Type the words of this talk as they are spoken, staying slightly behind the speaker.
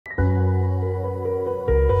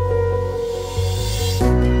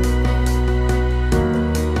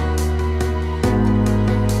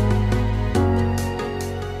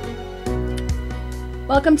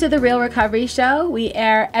Welcome to the Real Recovery Show. We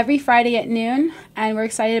air every Friday at noon, and we're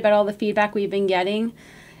excited about all the feedback we've been getting.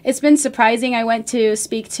 It's been surprising. I went to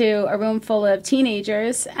speak to a room full of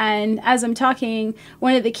teenagers, and as I'm talking,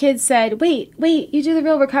 one of the kids said, wait, you do the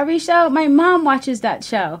Real Recovery Show? My mom watches that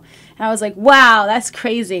show. And I was like, wow, that's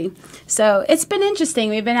crazy. So it's been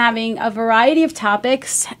interesting. We've been having a variety of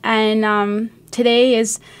topics, and today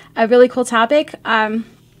is a really cool topic.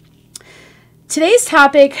 Today's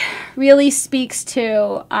topic really speaks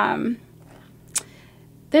to,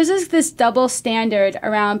 there's this double standard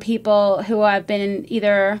around people who have been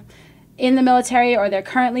either in the military or they're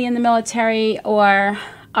currently in the military or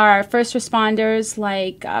are first responders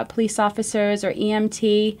like police officers or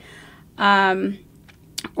EMT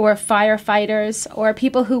or firefighters or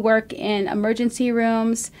people who work in emergency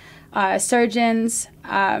rooms, surgeons,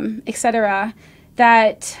 etc.,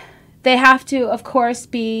 that they have to, of course,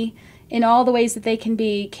 be in all the ways that they can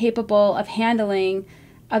be capable of handling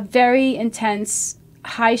a very intense,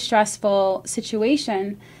 high stressful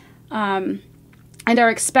situation, and are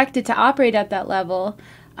expected to operate at that level.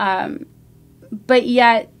 But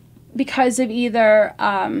yet, because of either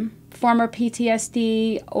former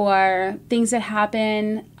PTSD or things that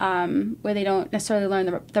happen where they don't necessarily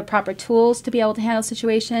learn the proper tools to be able to handle a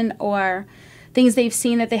situation, or things they've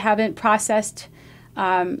seen that they haven't processed,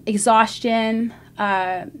 exhaustion,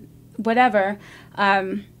 whatever,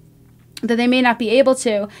 that they may not be able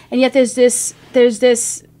to, and yet there's this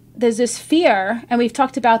fear, and we've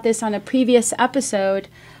talked about this on a previous episode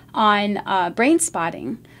on brain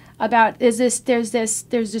spotting. About there's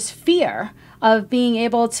this fear of being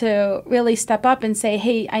able to really step up and say,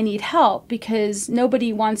 hey, I need help, because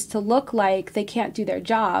nobody wants to look like they can't do their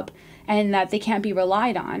job and that they can't be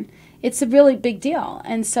relied on. It's a really big deal,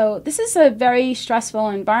 and so this is a very stressful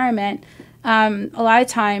environment. A lot of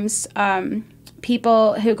times,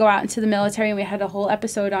 people who go out into the military, and we had a whole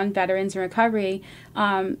episode on veterans and recovery,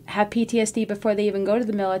 have PTSD before they even go to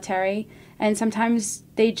the military. And sometimes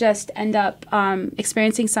they just end up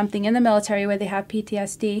experiencing something in the military where they have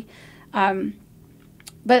PTSD.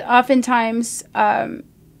 But oftentimes,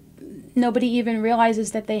 nobody even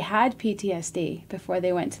realizes that they had PTSD before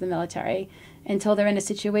they went to the military until they're in a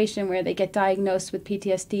situation where they get diagnosed with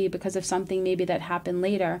PTSD because of something maybe that happened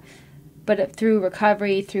later. But through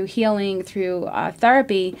recovery, through healing, through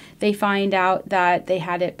therapy, they find out that they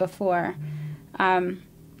had it before. Well,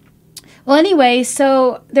 anyway,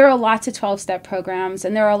 so there are lots of 12-step programs,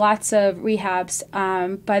 and there are lots of rehabs,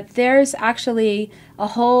 but there's actually a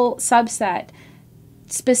whole subset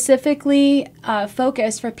specifically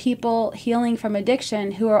focused for people healing from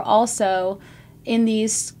addiction who are also in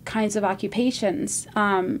these kinds of occupations.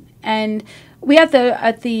 And we at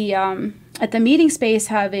the meeting space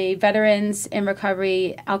have a Veterans in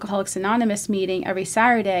Recovery Alcoholics Anonymous meeting every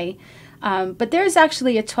Saturday. But there's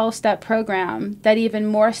actually a 12-step program that even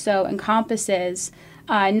more so encompasses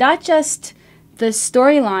not just the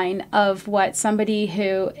storyline of what somebody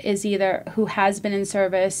who has been in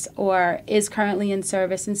service or is currently in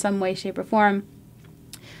service in some way, shape, or form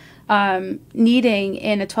needing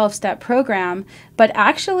in a 12-step program, but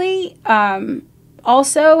actually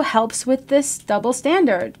also helps with this double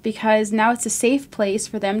standard, because now it's a safe place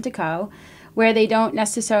for them to go where they don't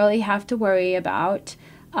necessarily have to worry about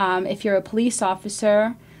if you're a police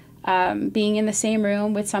officer being in the same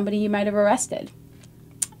room with somebody you might have arrested,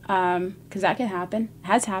 because that can happen,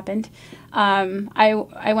 has happened. I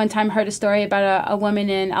one time heard a story about a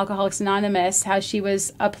woman in Alcoholics Anonymous, how she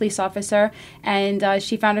was a police officer, and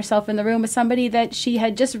she found herself in the room with somebody that she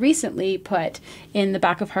had just recently put in the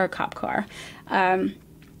back of her cop car.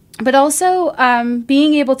 But also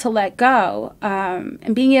being able to let go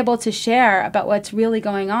and being able to share about what's really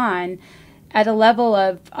going on at a level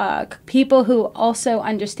of people who also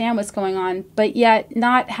understand what's going on, but yet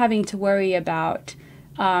not having to worry about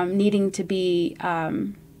needing to be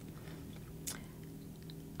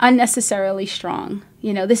unnecessarily strong.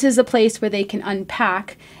 You know, this is a place where they can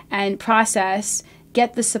unpack and process,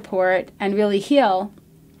 get the support, and really heal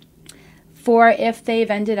for if they've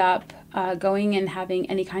ended up going and having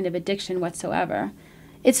any kind of addiction whatsoever.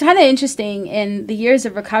 It's kind of interesting in the years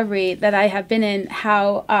of recovery that I have been in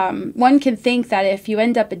how one can think that if you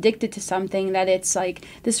end up addicted to something, that it's like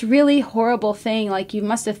this really horrible thing, like you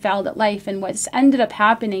must have failed at life. And what's ended up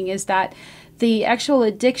happening is that the actual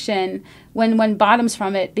addiction, when one bottoms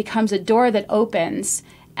from it, becomes a door that opens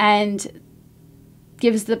and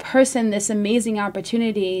gives the person this amazing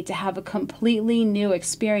opportunity to have a completely new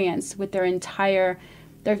experience with their entire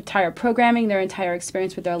programming, their entire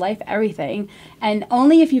experience with their life, everything. And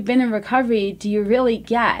only if you've been in recovery do you really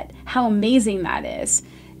get how amazing that is.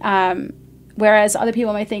 Whereas other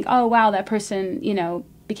people might think, oh, wow, that person,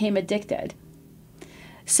 became addicted.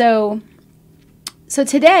 So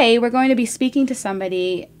today we're going to be speaking to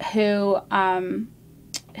somebody who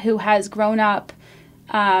has grown up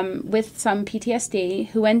with some PTSD,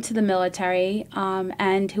 who went to the military,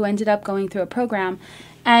 and who ended up going through a program,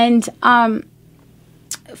 and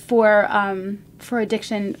for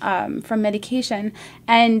addiction from medication.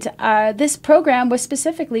 And this program was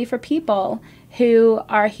specifically for people who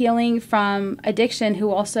are healing from addiction, who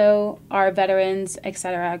also are veterans,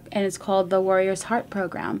 etc. And it's called the Warrior's Heart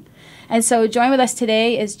Program. And so join with us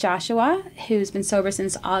today is Joshua, who's been sober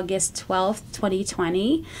since August 12th,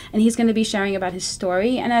 2020. And he's going to be sharing about his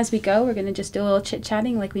story. And as we go, we're going to just do a little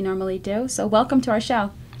chit-chatting like we normally do. So welcome to our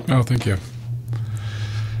show. Oh, thank you.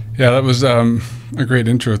 Yeah, that was a great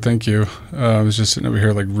intro. Thank you. I was just sitting over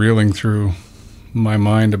here like reeling through my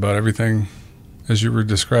mind about everything as you were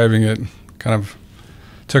describing it. Kind of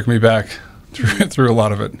took me back through a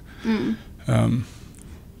lot of it.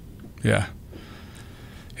 Yeah,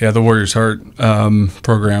 the Warrior's Heart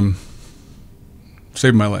program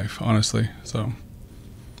saved my life, honestly.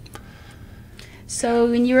 So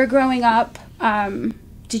when you were growing up,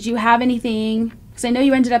 did you have anything, because I know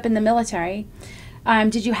you ended up in the military,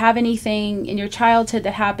 did you have anything in your childhood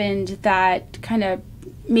that happened that kind of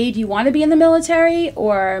made you want to be in the military,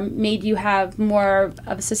 or made you have more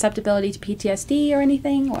of a susceptibility to PTSD or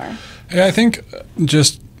anything? Or yeah, I think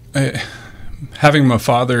just having my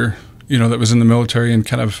father, that was in the military, and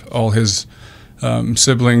kind of all his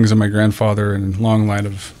siblings and my grandfather and long line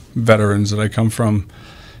of veterans that I come from.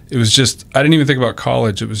 It was just, I didn't even think about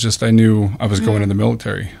college. It was just, I knew I was going in the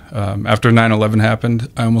military. After 9/11 happened,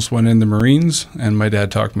 I almost went in the Marines, and my dad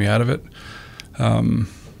talked me out of it.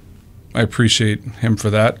 I appreciate him for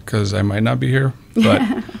that, because I might not be here.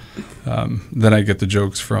 But then I get the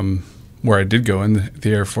jokes from where I did go in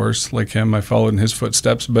the Air Force. Like him, I followed in his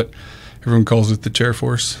footsteps, but everyone calls it the Chair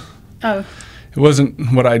Force. Oh. It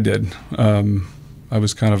wasn't what I did. I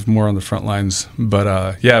was kind of more on the front lines.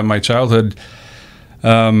 But yeah, my childhood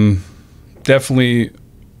definitely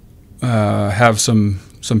have some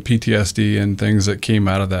PTSD and things that came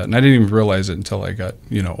out of that. And I didn't even realize it until I got,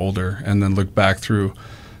 older, and then looked back through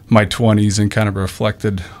my 20s and kind of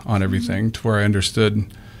reflected on everything to where I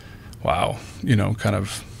understood, wow, kind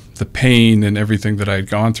of the pain and everything that I had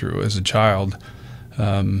gone through as a child,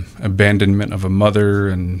 abandonment of a mother,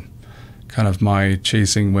 and kind of my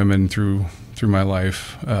chasing women through my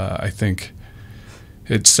life. I think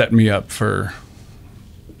it set me up for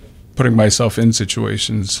putting myself in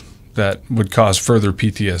situations that would cause further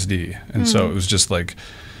PTSD. And so it was just like,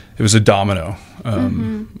 it was a domino.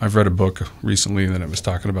 I've read a book recently that it was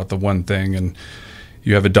talking about the one thing, and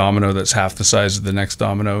you have a domino that's half the size of the next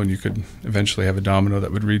domino, and you could eventually have a domino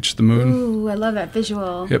that would reach the moon. Ooh, I love that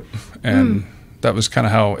visual. Yep. And that was kind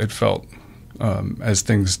of how it felt as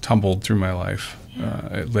things tumbled through my life.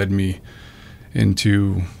 Yeah. It led me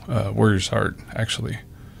into Warrior's Heart, actually.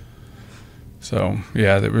 So,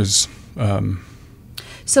 yeah, there was...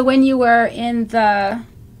 So when you were in the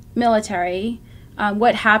military,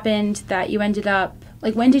 what happened that you ended up,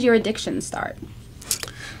 like, when did your addiction start?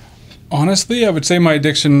 Honestly, I would say my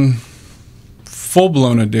addiction,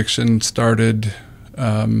 full-blown addiction, started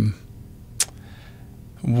when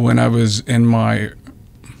I was in my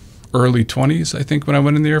early 20s, I think, when I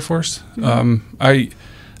went in the Air Force. I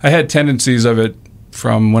had tendencies of it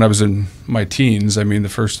from when I was in my teens. I mean, the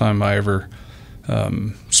first time I ever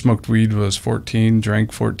smoked weed was 14,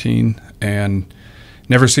 drank 14, and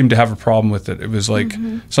never seemed to have a problem with it. It was like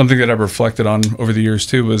something that I've reflected on over the years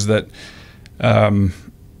too, was that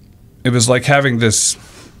it was like having this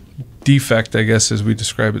defect, I guess, as we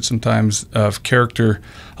describe it sometimes, of character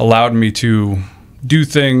allowed me to do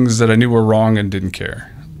things that I knew were wrong and didn't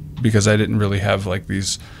care, because I didn't really have like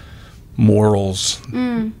these morals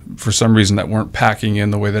for some reason that weren't packing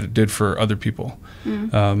in the way that it did for other people.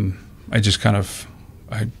 I just kind of,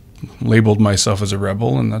 I labeled myself as a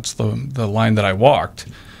rebel, and that's the line that I walked.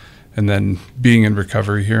 And then being in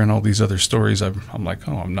recovery, hearing all these other stories, I'm like,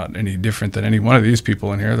 oh, I'm not any different than any one of these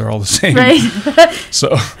people in here. They're all the same. Right. So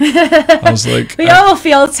I was like... We all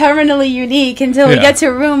feel terminally unique until we get to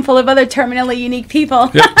a room full of other terminally unique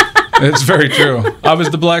people. Yep. It's very true. I was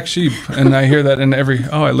the black sheep, and I hear that in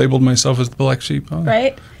I labeled myself as the black sheep. Oh.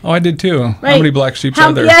 Right. Oh, I did too. Right. How many black sheep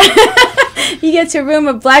are there? Yeah. You get to a room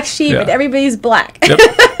of black sheep, and everybody's black. Yep.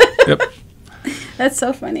 Yep. That's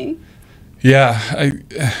so funny. Yeah,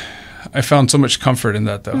 I found so much comfort in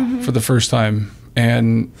that, though, for the first time.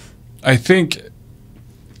 And I think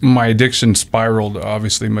my addiction spiraled,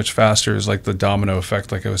 obviously, much faster. It's like the domino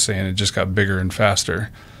effect, like I was saying. It just got bigger and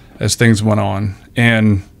faster as things went on.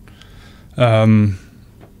 And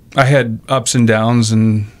I had ups and downs,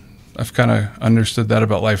 and I've kind of understood that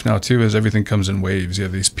about life now too, is everything comes in waves. You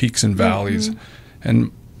have these peaks and valleys.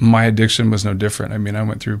 And my addiction was no different. I mean, I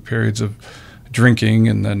went through periods of drinking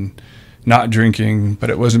and then not drinking, but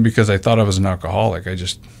it wasn't because I thought I was an alcoholic. I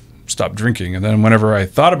just stopped drinking. And then whenever I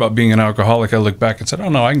thought about being an alcoholic, I looked back and said, oh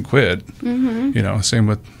no, I can quit. You know, same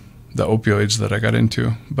with the opioids that I got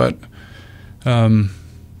into. But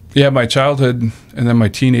yeah, my childhood and then my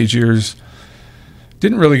teenage years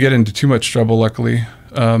didn't really get into too much trouble, luckily.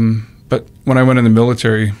 But when I went in the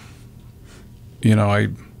military, you know, I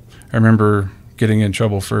remember getting in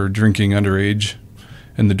trouble for drinking underage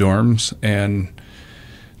in the dorms, and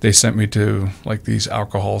they sent me to like these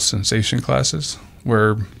alcohol cessation classes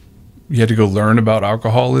where you had to go learn about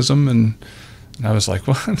alcoholism, and I was like,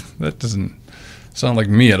 well, that doesn't sound like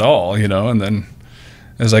me at all, you know. And then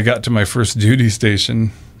as I got to my first duty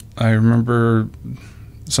station, I remember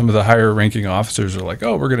some of the higher ranking officers were like,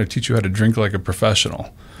 oh, we're going to teach you how to drink like a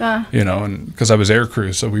professional, you know, and because I was air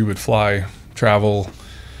crew, so we would fly, travel,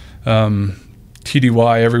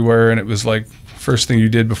 TDY everywhere, and it was like first thing you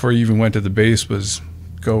did before you even went to the base was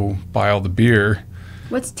go buy all the beer.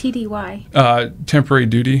 What's TDY? Temporary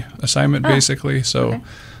duty assignment, basically. So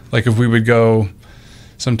like if we would go,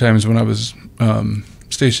 sometimes when I was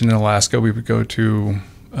stationed in Alaska, we would go to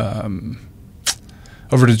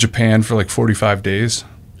over to Japan for like 45 days.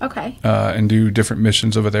 Okay. And do different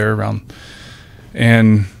missions over there around.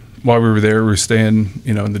 And while we were there, we were staying,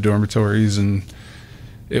 you know, in the dormitories, and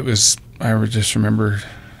it was, I just remember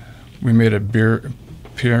we made a beer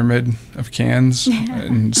pyramid of cans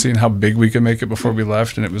and seeing how big we could make it before we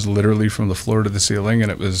left. And it was literally from the floor to the ceiling.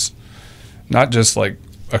 And it was not just like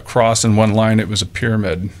a cross in one line, it was a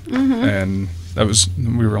pyramid. And that was,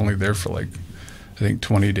 we were only there for like, I think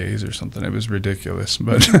 20 days or something. It was ridiculous.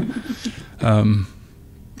 But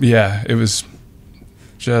yeah, it was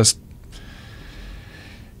just,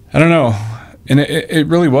 I don't know. And it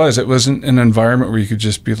really was. It wasn't an environment where you could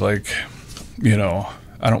just be like, you know,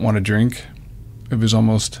 I don't want to drink. It was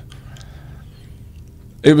almost,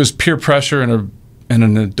 it was peer pressure in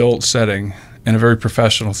an adult setting, in a very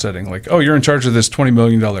professional setting. Like, oh, you're in charge of this $20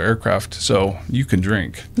 million aircraft, so you can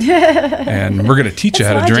drink. And we're going to teach you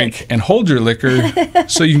how to drink and hold your liquor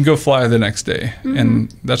so you can go fly the next day.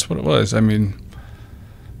 And that's what it was. I mean,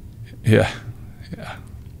 yeah.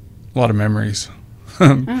 A lot of memories.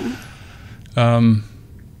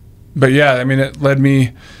 But yeah, I mean, it led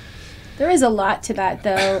me. There is a lot to that,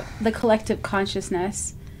 though, the collective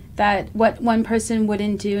consciousness, that what one person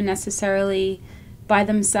wouldn't do necessarily by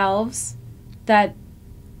themselves, that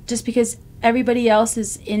just because everybody else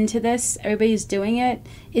is into this, everybody's doing it,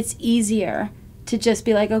 it's easier to just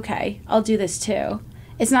be like, okay, I'll do this too.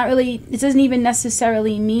 It's not really, it doesn't even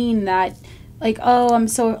necessarily mean that, like, oh, I'm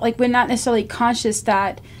so, like, we're not necessarily conscious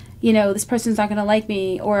that, you know, this person's not going to like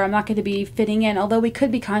me, or I'm not going to be fitting in, although we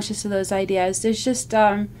could be conscious of those ideas. There's just,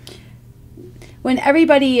 when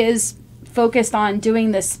everybody is focused on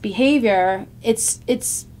doing this behavior,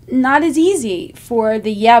 it's not as easy for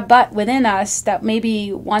the yeah but within us that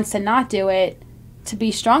maybe wants to not do it to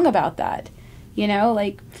be strong about that. You know,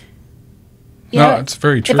 like, you know, it's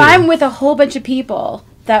very true. If I'm with a whole bunch of people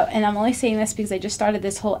that, and I'm only saying this because I just started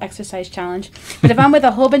this whole exercise challenge, but if I'm with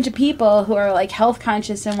a whole bunch of people who are like health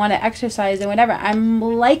conscious and want to exercise and whatever, I'm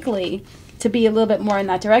likely to be a little bit more in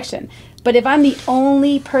that direction. But if I'm the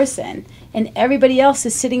only person and everybody else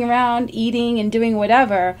is sitting around eating and doing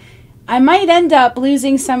whatever, I might end up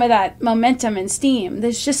losing some of that momentum and steam.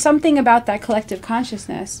 There's just something about that collective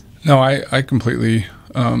consciousness. No, I completely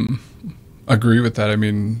agree with that. I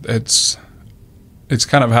mean, it's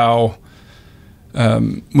kind of how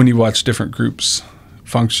when you watch different groups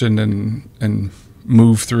function and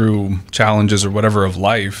move through challenges or whatever of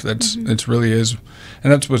life, it's really is,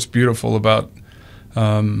 and that's what's beautiful about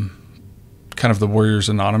kind of the Warriors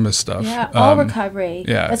Anonymous stuff. Yeah, all recovery.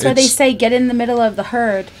 Yeah, that's why they say get in the middle of the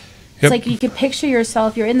herd. It's like you can picture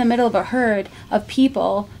yourself, you're in the middle of a herd of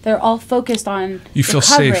people. They're all focused on you feel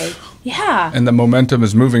recovery. Safe. Yeah. And the momentum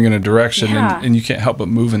is moving in a direction, and you can't help but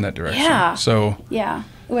move in that direction. Yeah. So yeah.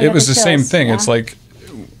 It was the same thing. Yeah. It's like,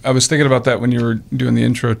 I was thinking about that when you were doing the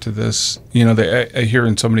intro to this. You know, I hear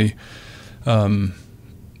in so many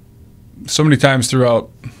times throughout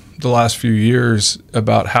the last few years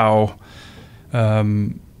about how,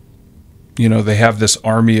 you know, they have this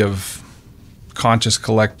army of conscious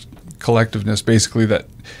collectiveness, basically, that,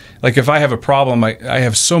 like, if I have a problem, I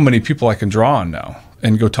have so many people I can draw on now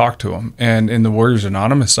and go talk to them. And in the Warriors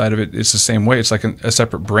Anonymous side of it, it's the same way. It's like a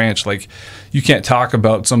separate branch. Like, you can't talk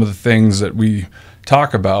about some of the things that we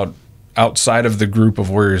talk about outside of the group of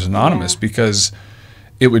Warriors Anonymous because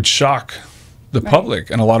it would shock the public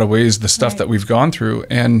in a lot of ways, the stuff that we've gone through,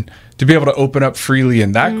 and to be able to open up freely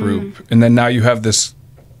in that group. And then now you have this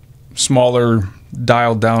smaller,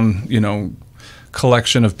 dialed down,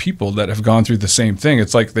 collection of people that have gone through the same thing.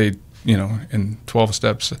 It's like they, in 12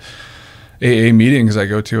 steps AA meetings I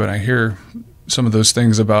go to, and I hear some of those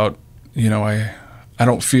things about, I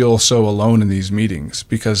don't feel so alone in these meetings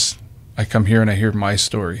because I come here and I hear my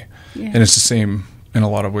story. Yeah. And it's the same in a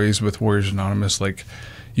lot of ways with Warriors Anonymous. Like,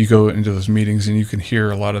 you go into those meetings and you can hear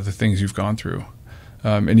a lot of the things you've gone through.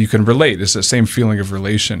 And you can relate. It's the same feeling of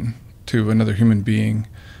relation to another human being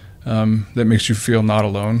that makes you feel not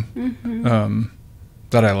alone,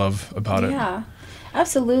 that I love about it. Yeah,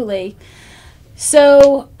 absolutely.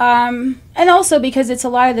 So, and also because it's a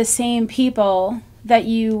lot of the same people that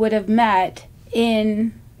you would have met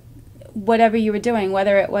in whatever you were doing,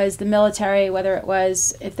 whether it was the military, whether it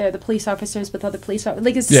was if they're the police officers with other police officers.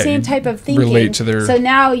 Like, it's the same type of thinking. Relate to their... So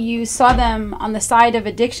now you saw them on the side of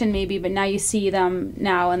addiction maybe, but now you see them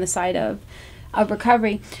now on the side of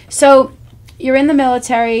recovery. So you're in the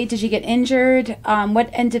military. Did you get injured? What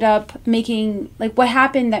ended up making, like, what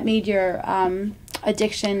happened that made your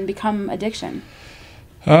addiction become addiction?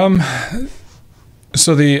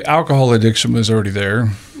 So the alcohol addiction was already there.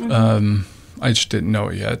 I just didn't know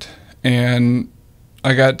it yet. And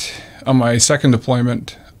I got on my second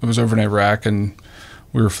deployment. I was over in Iraq, and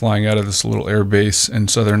we were flying out of this little air base in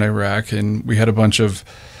southern Iraq, and we had a bunch of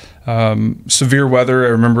severe weather. I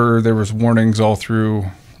remember there was warnings all through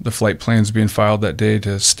the flight plans being filed that day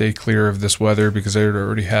to stay clear of this weather because they had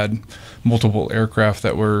already had multiple aircraft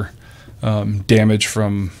that were damaged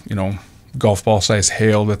from, golf ball size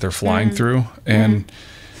hail that they're flying through. And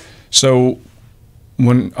so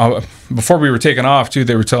when before we were taking off too,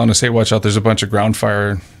 they were telling us, hey, watch out, there's a bunch of ground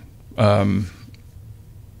fire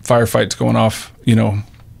firefights going off, the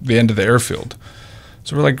end of the airfield.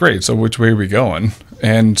 So we're like, great, so which way are we going?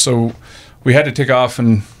 And so we had to take off,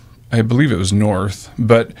 and I believe it was north,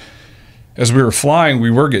 but as we were flying, we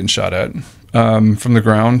were getting shot at from the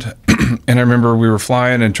ground. And I remember we were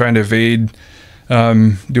flying and trying to evade,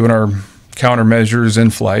 doing our countermeasures in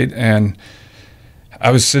flight, and I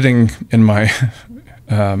was sitting in my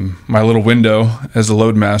my little window as a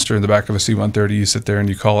load master in the back of a C-130. You sit there and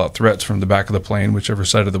you call out threats from the back of the plane, whichever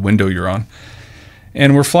side of the window you're on.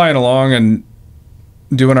 And we're flying along and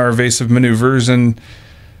doing our evasive maneuvers, and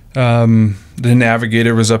the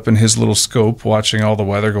navigator was up in his little scope watching all the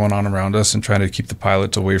weather going on around us and trying to keep the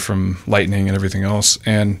pilots away from lightning and everything else.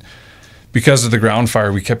 And because of the ground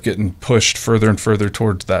fire, we kept getting pushed further and further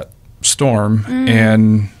towards that storm,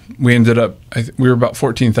 and we ended up, we were about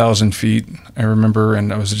 14,000 feet, I remember,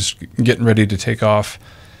 and I was just getting ready to take off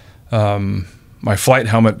my flight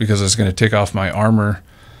helmet because I was going to take off my armor,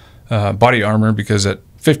 body armor, because at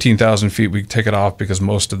 15,000 feet we take it off because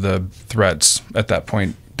most of the threats at that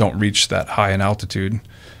point don't reach that high in altitude.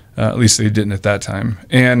 At least they didn't at that time.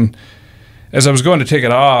 And as I was going to take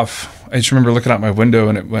it off, I just remember looking out my window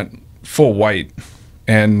and it went full white.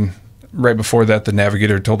 And right before that, the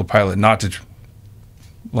navigator told the pilot not to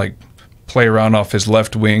play around off his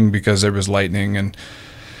left wing because there was lightning, and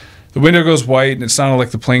the window goes white, and it sounded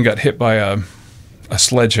like the plane got hit by a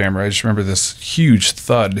sledgehammer. I just remember this huge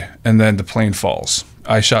thud, and then the plane falls.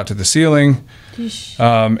 I shot to the ceiling.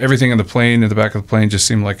 Everything in the plane, in the back of the plane, just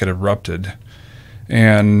seemed like it erupted.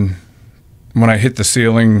 And when I hit the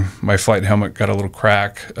ceiling, my flight helmet got a little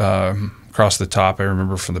crack across the top. I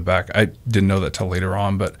remember from the back. I didn't know that till later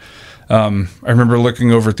on, but I remember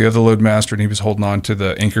looking over at the other load master, and he was holding on to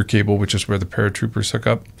the anchor cable, which is where the paratroopers hook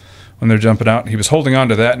up when they're jumping out. He was holding on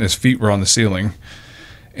to that, and his feet were on the ceiling.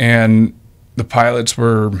 And the pilots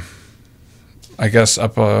were, I guess,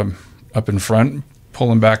 up in front,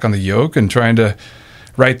 pulling back on the yoke and trying to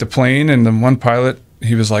right the plane. And then one pilot,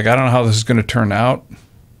 he was like, I don't know how this is going to turn out.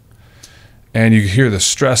 And you hear the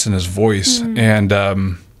stress in his voice.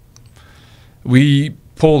 And we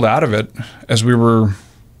pulled out of it as we were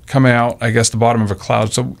coming out, I guess, the bottom of a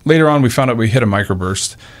cloud. So later on, we found out we hit a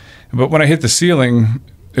microburst. But when I hit the ceiling,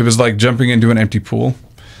 it was like jumping into an empty pool.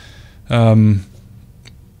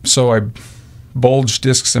 So I bulged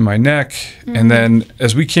discs in my neck. And then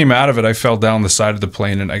as we came out of it, I fell down the side of the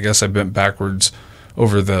plane, and I guess I bent backwards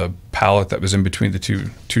over the pallet that was in between the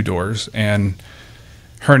two doors, and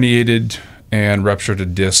herniated and ruptured a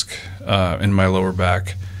disc in my lower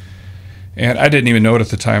back. And I didn't even know it at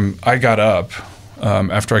the time. I got up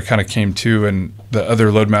after I kind of came to, and the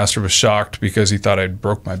other loadmaster was shocked because he thought I'd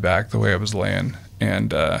broke my back the way I was laying.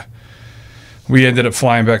 And we ended up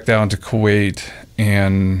flying back down to Kuwait,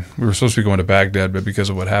 and we were supposed to be going to Baghdad, but because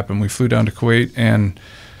of what happened, we flew down to Kuwait, and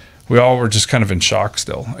we all were just kind of in shock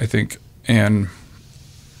still, I think. And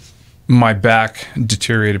my back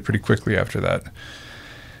deteriorated pretty quickly after that.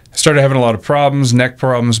 I started having a lot of problems, neck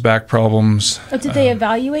problems, back problems. Oh, did they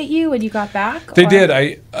evaluate you when you got back? They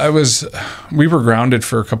did. We were grounded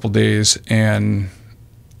for a couple days, and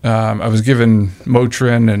I was given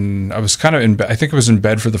Motrin, and I was kind of I think I was in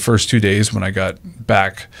bed for the first 2 days when I got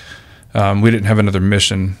back. We didn't have another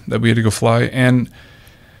mission that we had to go fly, and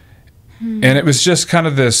it was just kind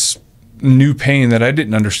of this new pain that I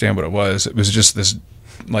didn't understand what it was. It was just this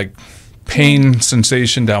like pain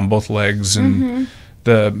sensation down both legs, and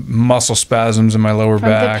the muscle spasms in my lower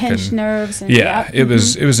back, the pinched and nerves. And, yeah, it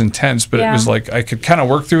was intense, but it was like I could kind of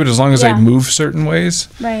work through it as long as I move certain ways.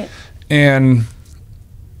 Right. And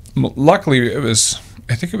luckily,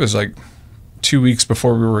 I think it was like 2 weeks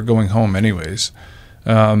before we were going home, anyways.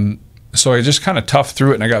 So I just kind of toughed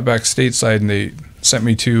through it, and I got back stateside, and they sent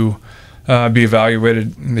me to be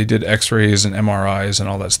evaluated. And they did X-rays and MRIs and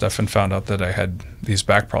all that stuff, and found out that I had these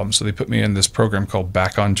back problems. So they put me in this program called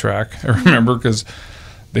Back on Track. I remember because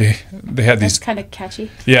they had these. That's kind of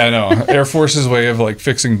catchy. Yeah, I know. Air Force's way of like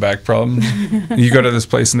fixing back problems. You go to this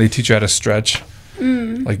place and they teach you how to stretch,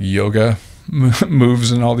 like yoga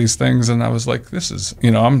moves and all these things. And I was like, this is,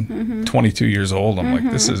 I'm 22 years old. I'm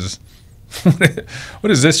like, this is. What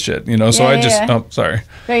is this shit? So I just oh, sorry.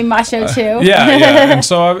 Very macho too. Yeah. And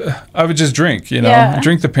so I would just drink,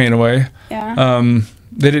 drink the pain away. Yeah.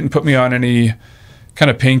 They didn't put me on any kind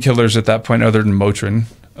of painkillers at that point other than Motrin.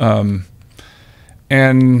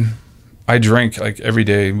 And I drank like every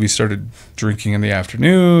day. We started drinking in the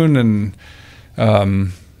afternoon, and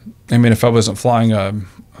if I wasn't flying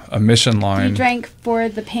a mission line. You drank for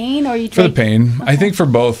the pain, or you drank for the pain? Okay. I think for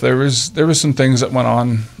both. There was some things that went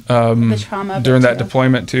on the trauma during that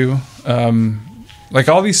deployment too. Like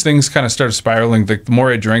all these things kind of started spiraling. The more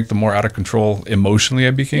I drank, the more out of control emotionally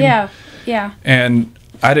I became. Yeah, yeah. And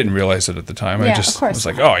I didn't realize it at the time. Yeah, I just was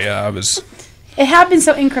like, oh yeah, I was. It happens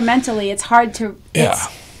so incrementally. It's hard to. Yeah.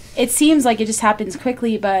 It seems like it just happens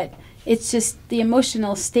quickly, but it's just the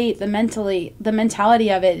emotional state, the mentality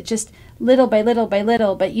of it. Just little by little by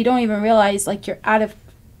little, but you don't even realize like you're out of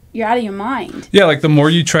your mind. Yeah, like the more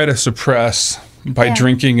you try to suppress by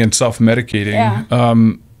drinking and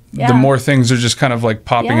self-medicating, the more things are just kind of like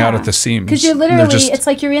popping out at the seams. Because you're literally, it's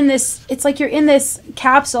like you're in this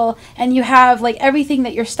capsule, and you have like everything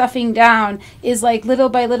that you're stuffing down is like little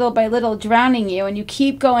by little by little drowning you, and you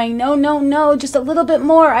keep going, no, just a little bit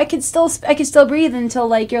more. I can still breathe until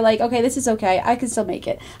like you're like, okay, this is okay. I can still make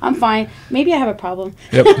it. I'm fine. Maybe I have a problem.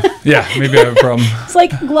 Yep. Yeah, maybe I have a problem. It's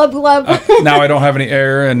like glub glub. Now I don't have any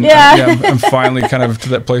air, and I'm finally kind of to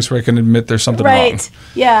that place where I can admit there's something wrong. Right.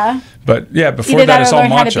 Yeah. But yeah, before that, it's all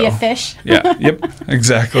macho. How to be a fish. Yeah. Yep.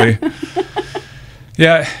 Exactly.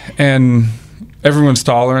 Yeah, and everyone's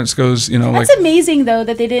tolerance goes, That's amazing though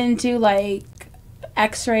that they didn't do like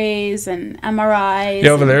X-rays and MRIs. Yeah,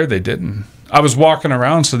 over there they didn't. I was walking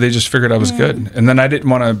around, so they just figured I was good, and then I didn't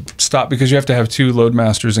want to stop because you have to have 2 load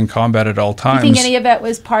masters in combat at all times. Do you think any of it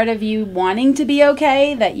was part of you wanting to be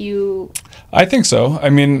okay? I think so. I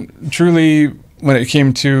mean, truly, when it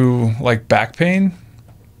came to like back pain.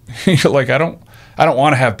 Like I don't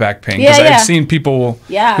want to have back pain because I've seen people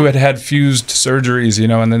who had fused surgeries,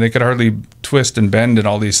 and then they could hardly twist and bend and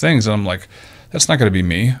all these things, and I'm like, that's not going to be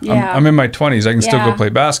me. Yeah. I'm in my 20s. I can still go play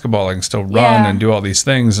basketball. I can still run and do all these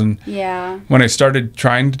things. And when I started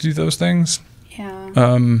trying to do those things,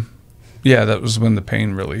 that was when the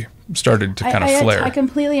pain really started to kind of flare. I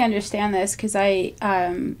completely understand this because I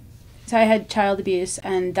had child abuse,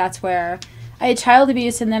 and that's where. I had child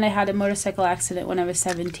abuse, and then I had a motorcycle accident when I was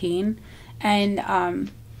 17.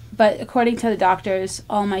 And, but according to the doctors,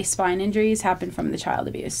 all my spine injuries happened from the child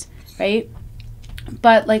abuse, right?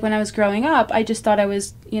 But, like, when I was growing up, I just thought I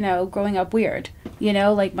was, growing up weird.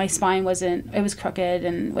 Like my spine it was crooked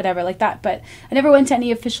and whatever like that. But I never went to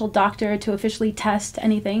any official doctor to officially test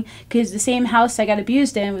anything because the same house I got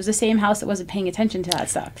abused in was the same house that wasn't paying attention to that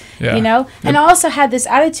stuff, And I also had this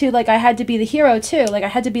attitude like I had to be the hero too. Like I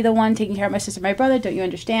had to be the one taking care of my sister, my brother. Don't you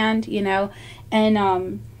understand?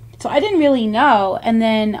 And so I didn't really know. And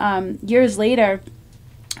then years later,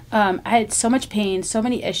 I had so much pain, so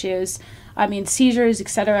many issues. I mean, seizures,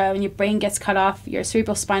 etc. When your brain gets cut off, your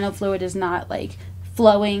cerebral spinal fluid is not like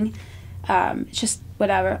flowing. It's just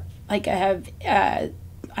whatever. Like I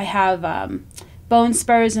have bone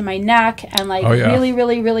spurs in my neck and like really,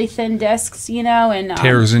 really, really thin discs, and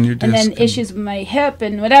tears in your disc, and then issues with my hip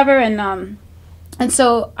and whatever, and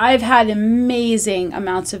so I've had amazing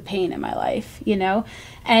amounts of pain in my life,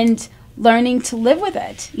 and learning to live with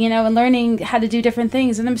it, you know, and learning how to do different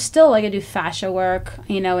things. And I'm still like, I do fascia work,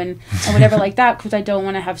 you know, and whatever like that, because I don't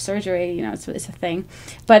want to have surgery, you know, it's a thing.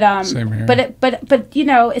 But Same here. but you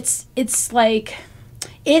know, it's like,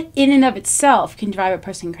 it in and of itself can drive a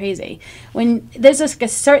person crazy. When there's like a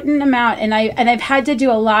certain amount, and I've had to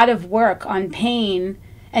do a lot of work on pain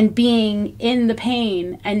and being in the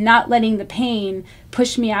pain and not letting the pain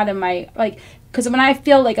push me out of my, like, because when I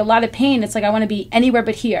feel like a lot of pain, it's like I want to be anywhere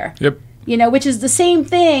but here. Yep. You know, which is the same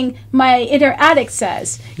thing my inner addict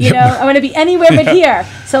says. You know, I want to be anywhere but here.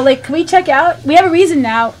 So, like, can we check out? We have a reason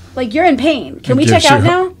now. Like, you're in pain. Can we check out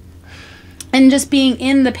now? And just being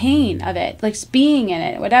in the pain of it, like just being in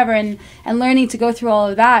it, whatever, and learning to go through all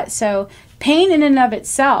of that. So pain in and of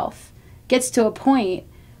itself gets to a point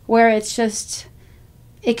where it's just,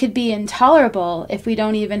 it could be intolerable if we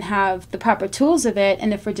don't even have the proper tools of it.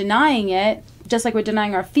 And if we're denying it, just like we're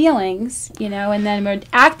denying our feelings, you know, and then we're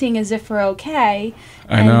acting as if we're okay.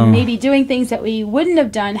 I know. Maybe doing things that we wouldn't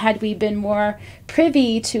have done had we been more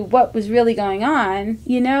privy to what was really going on,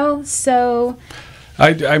 you know? So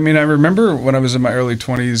I mean, I remember when I was in my early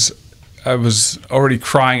 20s, I was already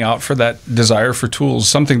crying out for that desire for tools,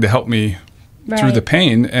 something to help me through the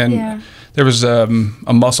pain. And there was a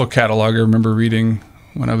muscle catalog I remember reading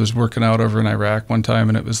when I was working out over in Iraq one time,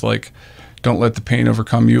 and it was like, don't let the pain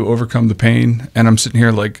overcome you, overcome the pain. And I'm sitting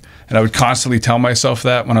here like, and I would constantly tell myself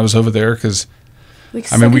that when I was over there, because,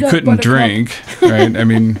 like, I mean, we couldn't drink, right? I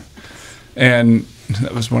mean, and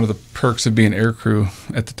that was one of the perks of being air crew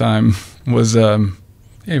at the time was,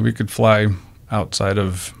 hey, we could fly outside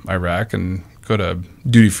of Iraq and go to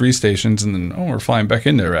duty-free stations, and then, we're flying back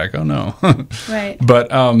into Iraq. Oh, no. Right. But,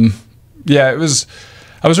 yeah, I was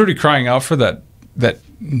already crying out for that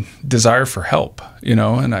desire for help, you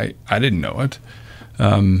know, and I didn't know it.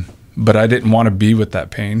 But I didn't want to be with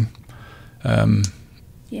that pain.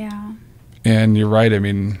 Yeah. And you're right. I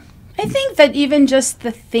mean, I think that even just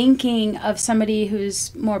the thinking of somebody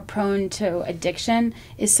who's more prone to addiction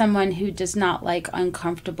is someone who does not like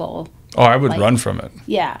uncomfortable. Oh, I would run from it.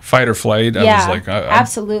 Yeah. Fight or flight. I was like,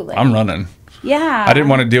 absolutely. I'm running. Yeah. I didn't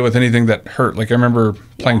want to deal with anything that hurt. Like I remember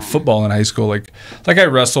playing football in high school. Like I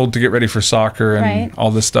wrestled to get ready for soccer and all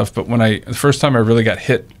this stuff. But the first time I really got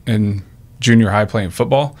hit in junior high playing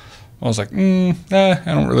football, I was like, I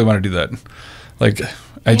don't really want to do that. Like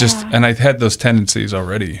I just, and I had those tendencies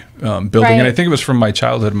already building. And I think it was from my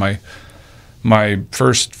childhood, my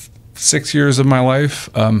first 6 years of my life,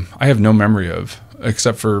 I have no memory of,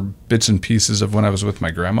 except for bits and pieces of when I was with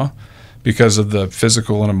my grandma. Because of the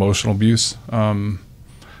physical and emotional abuse,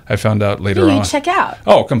 I found out later on. You check out.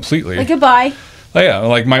 Oh, completely. Like goodbye. Oh, yeah,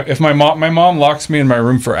 like if my mom locks me in my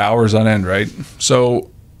room for hours on end, right?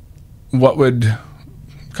 So, what would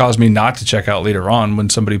cause me not to check out later on when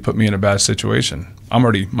somebody put me in a bad situation?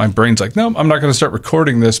 My brain's like, no, I'm not going to start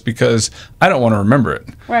recording this because I don't want to remember it.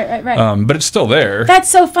 Right. But it's still there. That's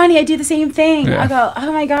so funny. I do the same thing. Yeah. I go,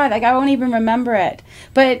 oh my God, like I won't even remember it.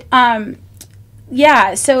 But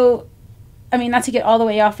yeah, so. I mean, not to get all the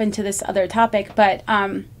way off into this other topic, but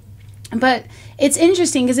it's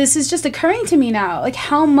interesting because this is just occurring to me now, like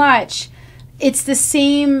how much it's the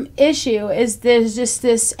same issue is there's just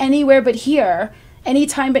this anywhere but here,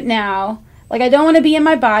 anytime but now. Like I don't want to be in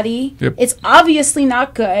my body. Yep. It's obviously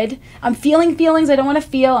not good. I'm feeling feelings I don't want to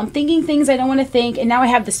feel. I'm thinking things I don't want to think. And now I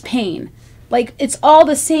have this pain. Like it's all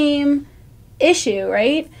the same issue,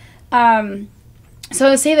 right? So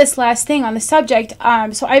I'll say this last thing on the subject.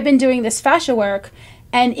 So I've been doing this fascia work,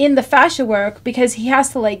 and in the fascia work, because he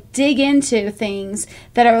has to like dig into things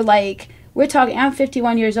that are like, I'm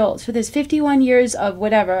 51 years old. So there's 51 years of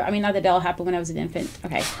whatever. I mean, not that it all happened when I was an infant.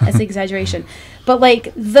 Okay, that's an exaggeration. But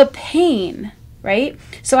like the pain, right?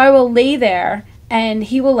 So I will lay there and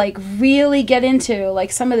he will like really get into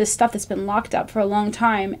like some of this stuff that's been locked up for a long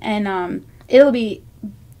time. And it'll be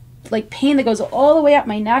like pain that goes all the way up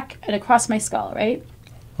my neck and across my skull, right?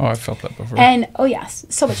 Oh, I felt that before. And oh yes,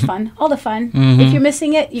 so much fun, all the fun. If you're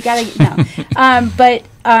missing it, you gotta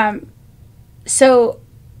know. So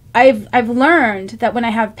I've learned that when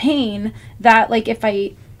I have pain, that like if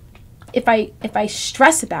I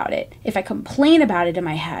stress about it, if I complain about it in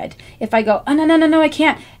my head, if I go, oh, no, I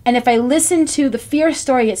can't. And if I listen to the fear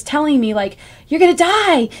story, it's telling me like, you're going to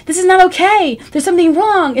die. This is not okay. There's something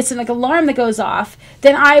wrong. It's like an alarm that goes off.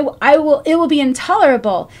 Then it will be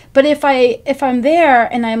intolerable. But if I'm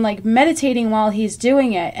there and I'm like meditating while he's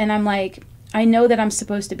doing it, and I'm like, I know that I'm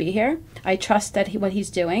supposed to be here. I trust that what he's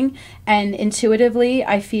doing. And intuitively,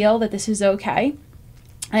 I feel that this is okay.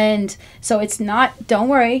 And so it's not, don't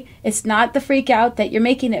worry, it's not the freak out that you're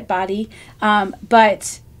making it, body.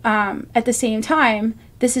 But at the same time,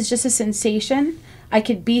 this is just a sensation. I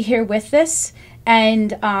could be here with this.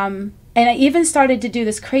 And I even started to do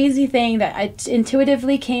this crazy thing that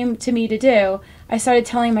intuitively came to me to do. I started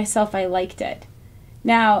telling myself I liked it.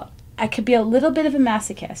 Now, I could be a little bit of a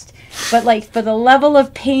masochist, but like for the level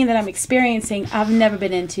of pain that I'm experiencing, I've never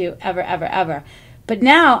been into ever, ever, ever. But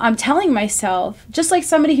now I'm telling myself, just like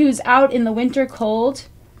somebody who's out in the winter cold,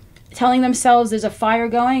 telling themselves there's a fire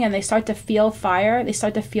going and they start to feel fire, they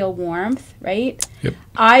start to feel warmth, right? Yep.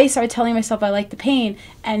 I started telling myself I like the pain,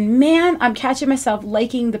 and man, I'm catching myself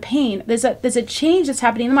liking the pain. There's a change that's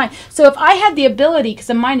happening in the mind. So if I had the ability, because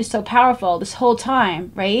the mind is so powerful this whole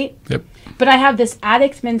time, right? Yep. But I have this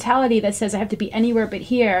addict mentality that says I have to be anywhere but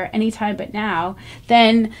here, anytime but now,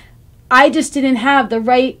 then I just didn't have the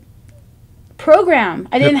right program.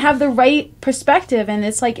 I didn't have the right perspective, and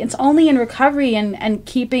it's like it's only in recovery and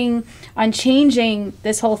keeping on changing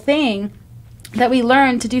this whole thing that we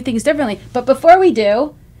learn to do things differently. But before we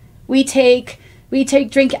do, we drink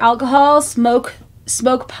alcohol, smoke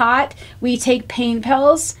pot, we take pain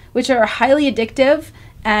pills, which are highly addictive,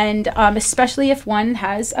 and especially if one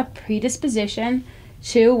has a predisposition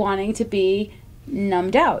to wanting to be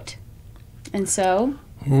numbed out. And so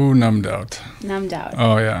numbed out.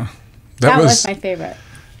 Oh yeah. That was my favorite.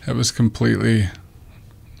 That was completely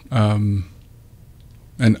and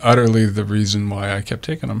utterly the reason why I kept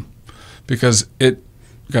taking them, because it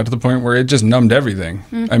got to the point where it just numbed everything.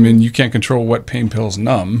 Mm-hmm. I mean, you can't control what pain pills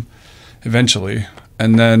numb eventually,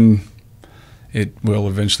 and then it will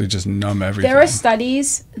eventually just numb everything. There are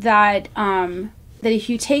studies that that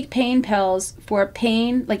if you take pain pills for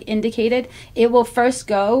pain, like indicated, it will first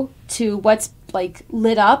go to what's like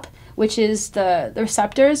lit up, which is the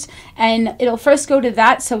receptors, and it'll first go to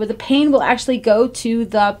that, so the pain will actually go to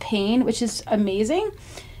the pain, which is amazing.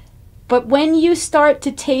 But when you start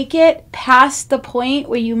to take it past the point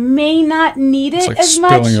where you may not need it as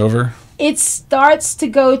much, spilling over, it starts to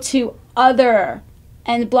go to other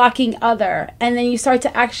and blocking other, and then you start to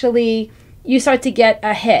get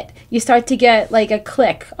a hit. You start to get like a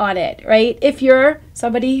click on it, right? If you're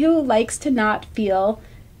somebody who likes to not feel,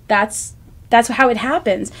 that's how it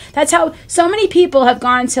happens. That's how so many people have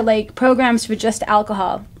gone to like programs for just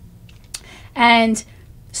alcohol and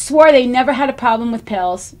swore they never had a problem with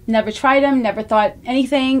pills, never tried them, never thought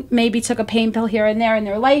anything, maybe took a pain pill here and there in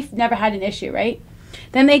their life, never had an issue, right?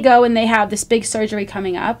 Then they go and they have this big surgery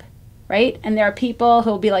coming up, right? And there are people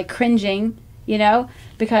who will be like cringing, you know,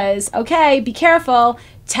 because, okay, be careful.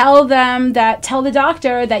 Tell the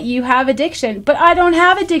doctor that you have addiction. But I don't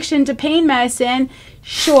have addiction to pain medicine.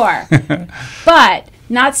 Sure. But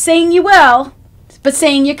not saying you will, but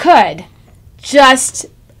saying you could. Just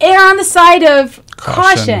err on the side of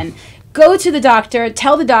caution. Go to the doctor.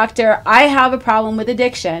 Tell the doctor, I have a problem with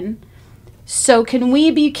addiction. So can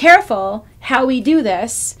we be careful how we do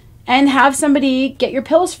this and have somebody get your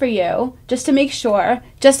pills for you just to make sure,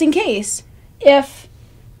 just in case. If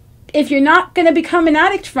you're not going to become an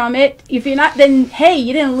addict from it, if you're not, then hey,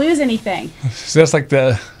 you didn't lose anything. So that's like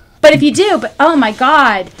But if you do, oh my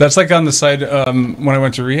God. That's like on the side, when I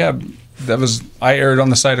went to rehab, I erred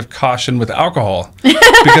on the side of caution with alcohol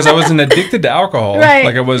because I wasn't addicted to alcohol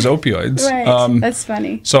like I was opioids. Right. That's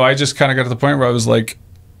funny. So I just kind of got to the point where I was like,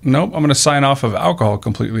 nope, I'm going to sign off of alcohol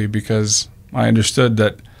completely, because I understood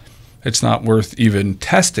that it's not worth even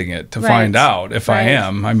testing it to find out if I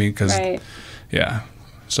am. I mean, because, yeah.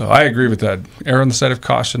 So I agree with that. Err on the side of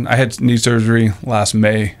caution. I had knee surgery last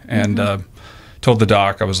May, and told the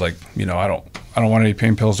doc, I was like, you know, I don't want any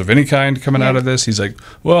pain pills of any kind coming out of this. He's like,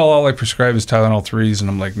 well, all I prescribe is Tylenol 3s, and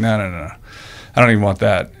I'm like, no, I don't even want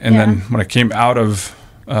that. And then when I came out of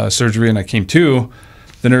surgery and I came to,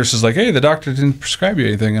 the nurse is like, hey, the doctor didn't prescribe you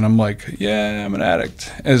anything, and I'm like, yeah, I'm an addict.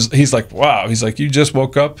 He's like, wow. He's like, you just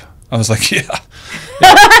woke up? I was like, yeah.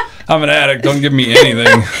 I'm an addict. Don't give me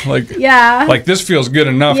anything. Like this feels good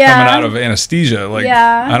enough coming out of anesthesia. Like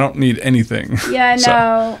I don't need anything. Yeah, so,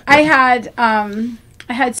 no.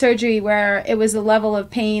 I had surgery where it was a level of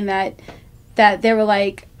pain that they were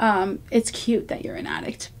like, it's cute that you're an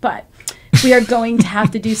addict, but we are going to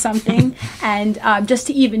have to do something, and just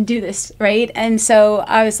to even do this, right? And so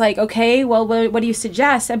I was like, okay, well, what do you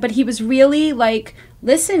suggest? But he was really like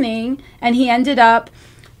listening, and he ended up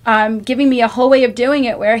giving me a whole way of doing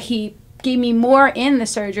it where he gave me more in the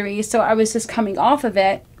surgery, so I was just coming off of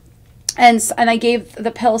it, and I gave the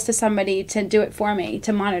pills to somebody to do it for me,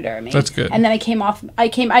 to monitor me. That's good. And then I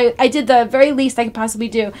did the very least I could possibly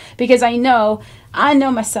do, because I know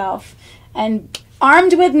myself, and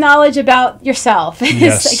armed with knowledge about yourself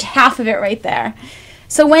is like half of it right there.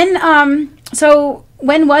 So when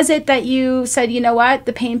was it that you said, you know what,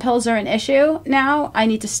 the pain pills are an issue now, I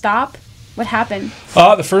need to stop? What happened?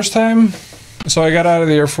 The first time, So I got out of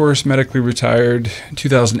the Air Force, medically retired in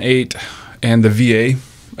 2008, and the VA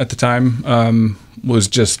at the time was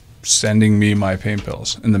just sending me my pain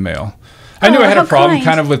pills in the mail. I knew I had a problem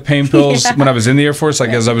kind of with pain pills when I was in the Air Force,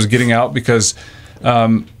 as I was getting out, because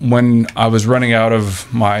when I was running out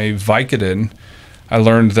of my Vicodin, I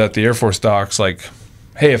learned that the Air Force docs, like,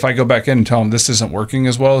 hey, if I go back in and tell them this isn't working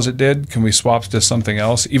as well as it did, can we swap to something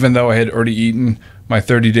else? Even though I had already eaten my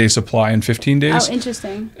 30-day supply in 15 days. Oh,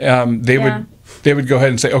 interesting. They would go ahead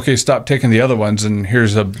and say, okay, stop taking the other ones, and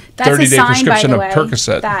here's a 30-day prescription of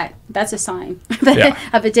Percocet. That's a sign Yeah.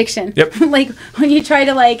 of addiction. Yep. Like when you try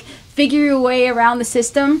to like figure your way around the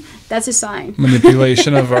system, that's a sign.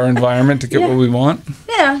 Manipulation of our environment to get what we want.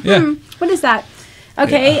 Yeah. Yeah. What is that?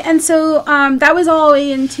 Okay, and so that was all the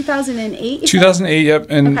way in 2008? 2008, yep.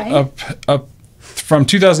 And up from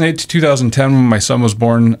 2008 to 2010 when my son was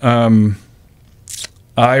born,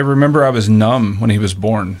 I remember I was numb when he was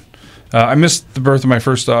born. I missed the birth of my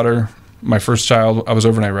first daughter, my first child. I was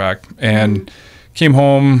over in Iraq and came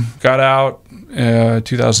home, got out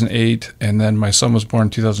 2008, and then my son was born in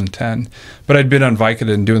 2010. But I'd been on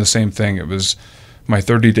Vicodin doing the same thing. It was my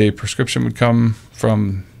 30-day prescription would come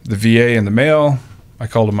from the VA in the mail. I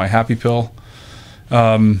called it my happy pill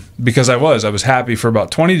because I was happy for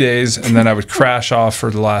about 20 days, and then I would crash off for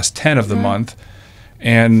the last 10 of the month.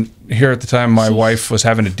 And here at the time, my wife was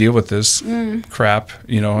having to deal with this crap,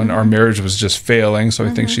 and our marriage was just failing. So I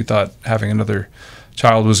think she thought having another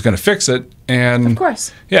child was going to fix it. And of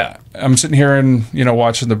course, yeah, I'm sitting here and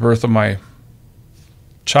watching the birth of my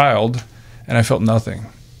child, and I felt nothing.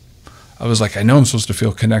 I was like, I know I'm supposed to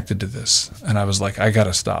feel connected to this, and I was like, I got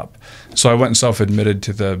to stop. So I went and self-admitted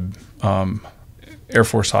to the Air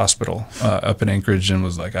Force Hospital up in Anchorage, and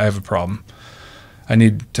was like, I have a problem. I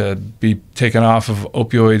need to be taken off of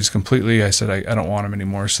opioids completely. I said, I don't want them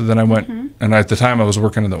anymore. So then I went, and at the time I was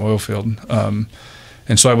working in the oil field.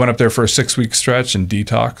 And so I went up there for a 6-week stretch and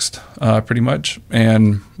detoxed pretty much,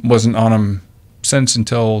 and wasn't on them since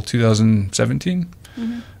until 2017.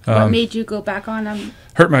 What made you go back on them?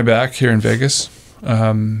 Hurt my back here in Vegas.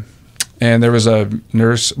 And there was a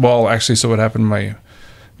nurse. Well, actually, so what happened, my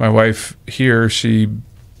wife here, she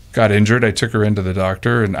got injured. I took her into the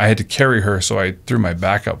doctor, and I had to carry her, so I threw my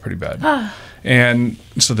back out pretty bad. And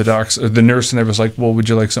so the nurse and there was like, well, would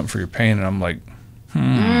you like something for your pain? And I'm like,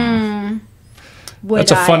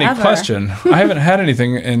 that's a funny question. I haven't had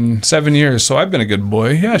anything in 7 years, so I've been a good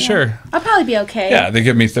boy. Yeah, sure. I'll probably be okay. Yeah, they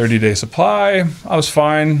give me 30-day supply. I was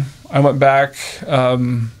fine. I went back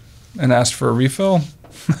and asked for a refill.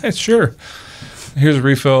 Sure. Here's a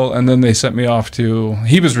refill. And then they sent me off to,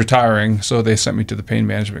 he was retiring, so they sent me to the pain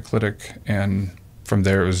management clinic. And from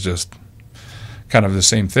there, it was just kind of the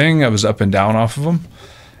same thing. I was up and down off of them.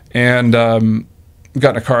 And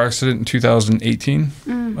got in a car accident in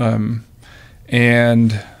 2018.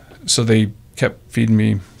 And so they kept feeding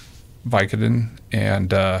me Vicodin,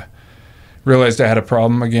 and realized I had a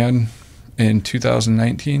problem again in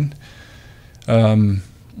 2019.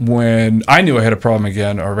 When I knew I had a problem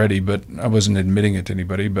again already, but I wasn't admitting it to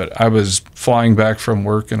anybody. But I was flying back from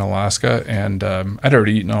work in Alaska, and I'd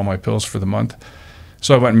already eaten all my pills for the month.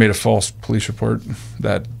 So I went and made a false police report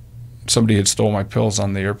that somebody had stole my pills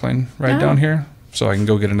on the airplane ride down here, so I can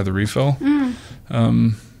go get another refill.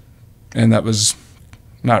 And that was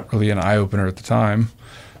not really an eye-opener at the time.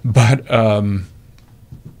 But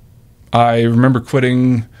I remember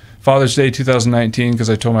quitting Father's Day 2019 because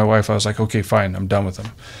I told my wife, I was like, okay, fine, I'm done with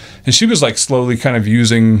them. And she was like slowly kind of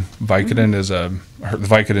using Vicodin the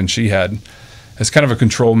Vicodin she had as kind of a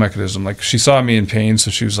control mechanism. Like she saw me in pain,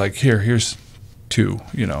 so she was like, here's 2,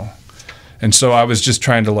 And so I was just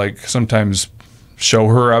trying to like sometimes show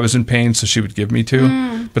her I was in pain, so she would give me 2.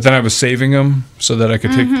 But then I was saving them so that I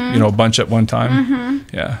could take, a bunch at one time.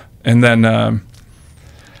 Yeah. And then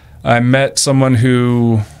I met someone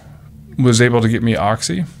who was able to get me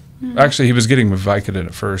Oxy. Actually, he was getting me Vicodin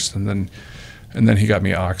at first, and then he got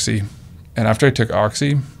me Oxy. And after I took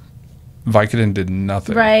Oxy, Vicodin did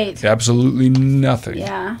nothing. Right. Absolutely nothing.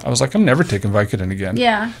 Yeah. I was like, I'm never taking Vicodin again.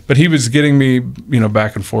 Yeah. But he was getting me,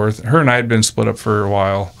 back and forth. Her and I had been split up for a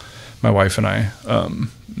while, my wife and I.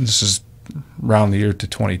 This is around the year to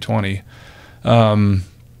 2020. And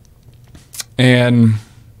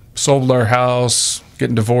sold our house,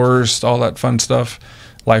 getting divorced, all that fun stuff.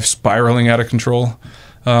 Life spiraling out of control.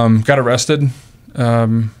 Got arrested,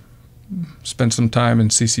 spent some time in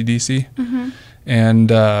CCDC,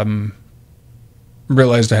 and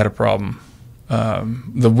realized I had a problem.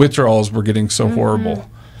 The withdrawals were getting so horrible,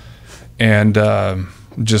 and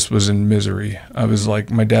just was in misery. I was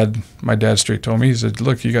like, my dad straight told me, he said,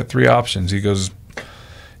 look, you got 3 options. He goes,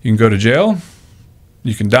 you can go to jail,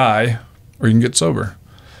 you can die, or you can get sober.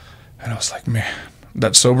 And I was like, man,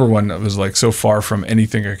 that sober one, that was like so far from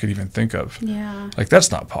anything I could even think of. Yeah. Like, that's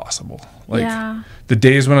not possible. Like, yeah. the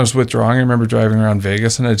days when I was withdrawing, I remember driving around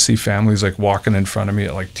Vegas and I'd see families like walking in front of me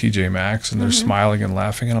at like TJ Maxx and they're smiling and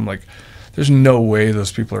laughing. And I'm like, there's no way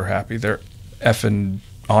those people are happy. They're effing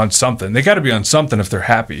on something. They got to be on something if they're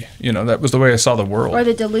happy. You know, that was the way I saw the world. Or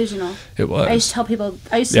they're delusional. It was. I used to tell people,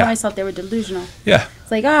 I used to tell myself they were delusional. Yeah.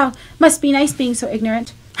 It's like, oh, must be nice being so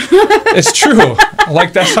ignorant. It's true.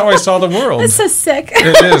 Like, that's how I saw the world. It's so sick.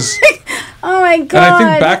 It is. Oh my God. And I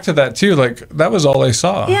think back to that too. Like, that was all I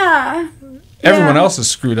saw. Yeah. Everyone else is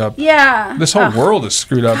screwed up. Yeah. This whole world is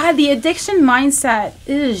screwed up. God, the addiction mindset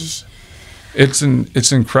is. It's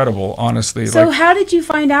incredible, honestly. So like, how did you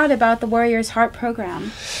find out about the Warriors Heart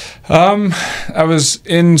program? I was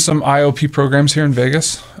in some IOP programs here in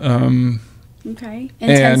Vegas. Okay.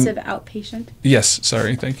 Intensive outpatient. Yes,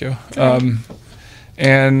 sorry, thank you.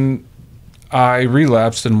 And I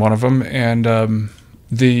relapsed in one of them, and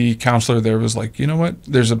the counselor there was like, you know what?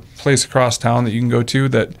 There's a place across town that you can go to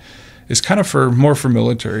that is kind of more for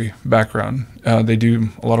military background. They do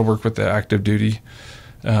a lot of work with the active duty.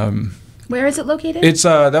 Where is it located? It's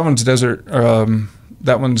that one's desert.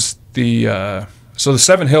 That one's the so the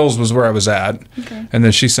Seven Hills was where I was at, okay. And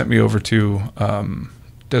then she sent me over to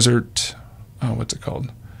desert. Oh, what's it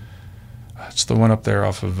called? It's the one up there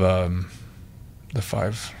off of the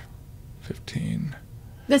 515.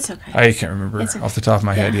 That's okay. I can't remember off the top of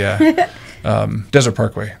my head. Yeah, Desert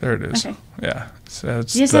Parkway. There it is. Okay. Yeah, so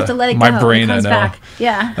it's you just have to let it go. My brain, it comes I know. Back.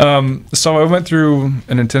 Yeah. So I went through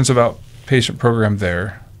an intensive outpatient program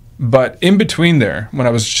there, but in between there,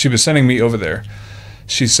 when she was sending me over there,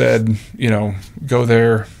 she said, you know, go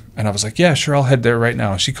there. And I was like, yeah, sure, I'll head there right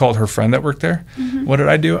now. She called her friend that worked there. Mm-hmm. What did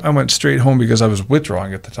I do? I went straight home because I was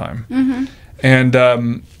withdrawing at the time. Mm-hmm. And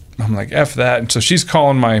I'm like, F that. And so she's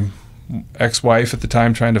calling my ex-wife at the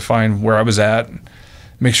time, trying to find where I was at,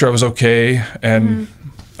 make sure I was okay. And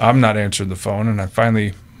I'm not answering the phone. And I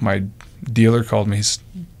finally, my dealer called me. He's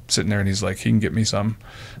sitting there and he's like, he can get me some.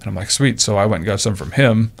 And I'm like, sweet. So I went and got some from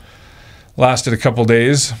him. Lasted a couple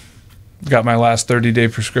days. Got my last 30-day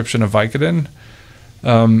prescription of Vicodin.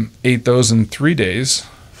 Ate those in 3 days.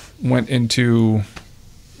 Went into,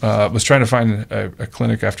 was trying to find a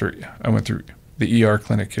clinic after I went through the ER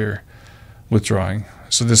clinic here, withdrawing.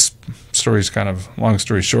 So this story is kind of, long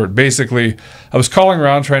story short. Basically, I was calling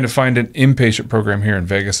around trying to find an inpatient program here in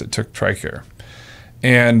Vegas that took TRICARE.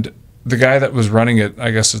 And the guy that was running it, I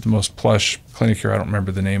guess is the most plush clinic here. I don't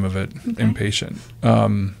remember the name of it, inpatient.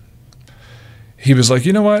 He was like,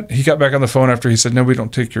 you know what? He got back on the phone after he said, no, we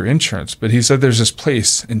don't take your insurance. But he said there's this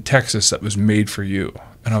place in Texas that was made for you.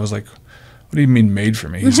 And I was like, what do you mean made for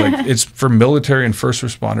me? He's like, it's for military and first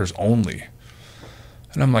responders only.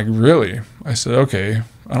 And I'm like, really? I said, okay.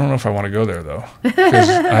 I don't know if I want to go there, though. Because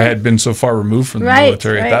I had been so far removed from the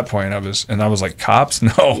military at that point. I was like, cops?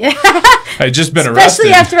 No. Yeah. I had just been arrested.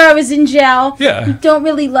 Especially after I was in jail. Yeah. You don't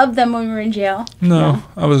really love them when we're in jail. No.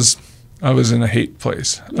 I was in a hate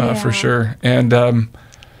place, for sure. And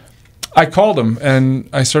I called them, and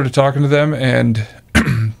I started talking to them, and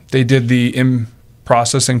they did the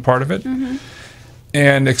processing part of it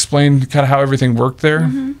and explained kind of how everything worked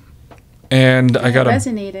there. And I got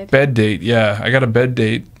a bed date. Yeah, I got a bed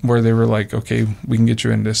date where they were like, okay, we can get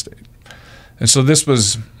you in this date. And so this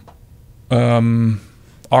was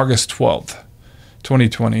August 12th,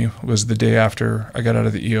 2020 was the day after I got out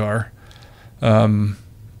of the ER.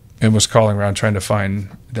 And was calling around trying to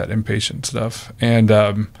find that inpatient stuff. And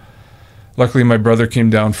luckily my brother came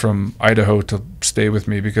down from Idaho to stay with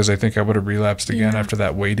me because I think I would have relapsed again after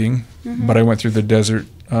that waiting. But I went through the Desert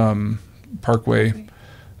Parkway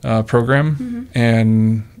program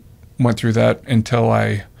and went through that until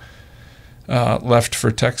I left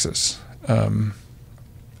for Texas. And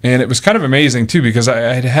it was kind of amazing too because I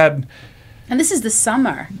had and this is the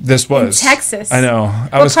summer. This was in Texas. I know.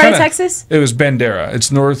 What part of Texas? It was Bandera.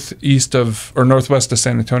 It's northwest of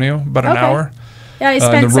San Antonio, about an hour. Yeah, I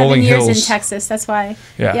spent 7 years hills. in Texas. That's why.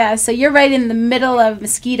 Yeah. So you're right in the middle of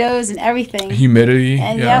mosquitoes and everything. Humidity.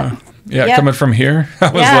 And Yeah. Coming from here,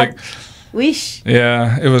 I was like, weesh.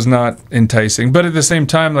 Yeah, it was not enticing. But at the same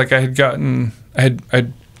time, like I'd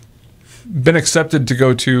been accepted to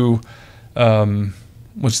go to,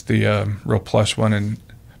 what's the real plush one in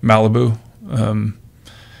Malibu?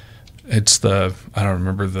 It's I don't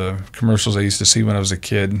remember the commercials I used to see when I was a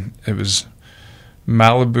kid. It was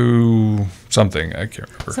Malibu something. I can't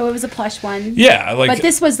remember. So it was a plush one. Yeah, like, but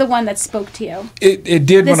this was the one that spoke to you. It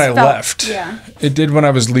did This when I felt- left. yeah. It did when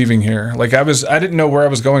I was leaving here. Like I didn't know where I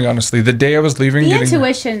was going, honestly. The day I was leaving, The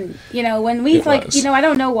intuition, you know, when we It like, was. you know, I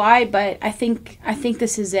don't know why, but I think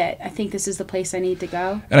this is it. I think this is the place I need to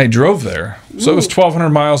go. and I drove there. So it was Ooh. 1,200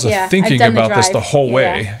 miles of Yeah, I've thinking done the about this the drive. whole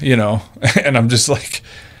way, you know. And I'm just like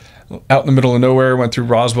out in the middle of nowhere, went through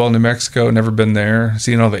Roswell, New Mexico, never been there,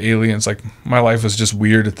 seeing all the aliens. Like my life was just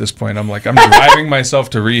weird at this point. I'm like, I'm driving myself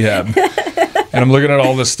to rehab. And I'm looking at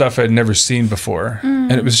all this stuff I'd never seen before.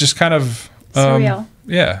 And it was just kind of Surreal.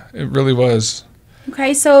 Yeah, it really was.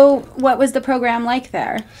 Okay, so what was the program like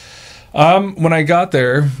there? When I got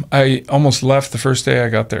there, I almost left the first day I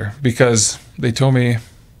got there because they told me,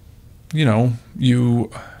 you know,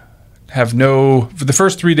 you have for the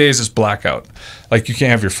first 3 days is blackout. Like you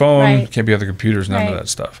can't have your phone, Right. can't be on the computers, none Right. of that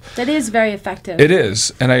stuff. That is very effective. It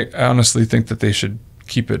is, and I honestly think that they should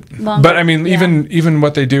keep it. Longer, But I mean, yeah. even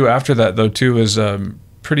what they do after that though too is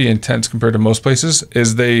pretty intense compared to most places.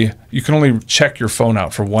 Is you can only check your phone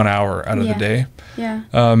out for 1 hour out of Yeah. the day.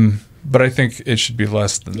 Yeah. But I think it should be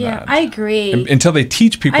less than Yeah, that. I agree. Until they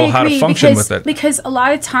teach people I how to agree, function because, with it. Because a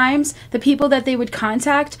lot of times the people that they would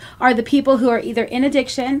contact are the people who are either in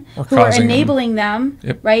addiction, Or who are causing them. enabling them,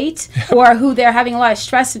 Yep. right? Or who they're having a lot of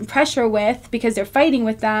stress and pressure with because they're fighting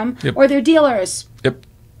with them, Yep. or they're dealers. Yep,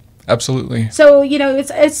 absolutely. So, you know,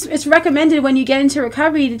 it's recommended when you get into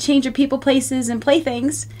recovery to change your people, places, and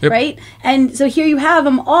playthings, Yep. right? And so here you have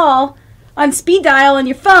them all on speed dial on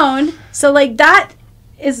your phone. So, like, that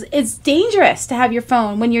it's dangerous to have your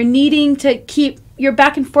phone when you're needing to keep you're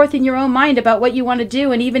back and forth in your own mind about what you want to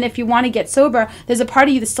do, and even if you want to get sober, there's a part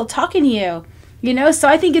of you that's still talking to you, you know. So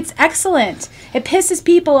I think it's excellent. It pisses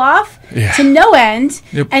people off Yeah. to no end.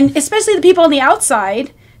 Yep. And especially the people on the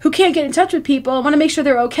outside who can't get in touch with people and want to make sure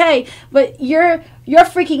they're okay, but you're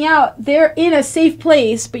freaking out. They're in a safe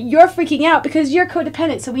place, but you're freaking out because you're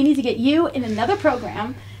codependent. So we need to get you in another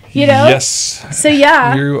program, you know. Yes. So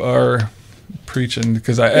yeah. You are preaching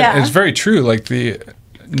because Yeah. it's very true. Like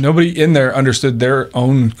nobody in there understood their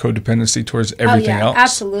own codependency towards everything else.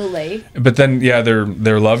 Absolutely. But then,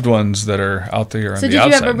 their loved ones that are out there on So the did you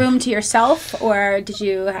outside. have a room to yourself, or did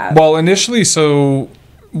you have? Well, initially, so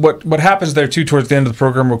what happens there too towards the end of the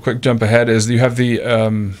program, real quick jump ahead, is you have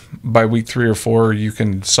the by week 3 or 4 you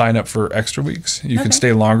can sign up for extra weeks. You can Okay.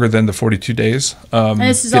 stay longer than the 42 days. And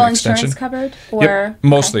this is get all an extension. insurance covered, or Yep,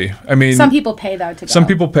 mostly. I mean, some people pay though to go. some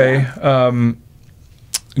people pay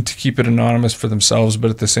to keep it anonymous for themselves, but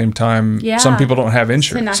at the same time, Yeah. some people don't have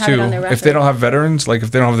insurance have it too. on their If they record. don't have veterans, like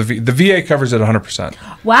if they don't have the VA covers it 100%.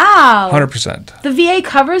 Wow. 100%. The VA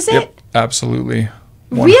covers it. Yep, absolutely.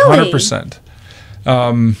 Really? 100%.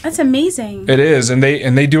 That's amazing. It is, and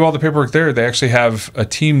they do all the paperwork there. They actually have a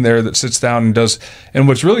team there that sits down and does. And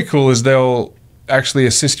what's really cool is they'll actually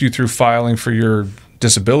assist you through filing for your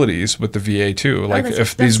disabilities with the VA too. Like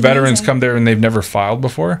if these veterans amazing. come there and they've never filed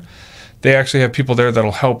before, they actually have people there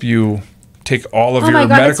that'll help you take all of Oh your my God,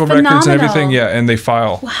 that's medical records and phenomenal. everything. Yeah, and they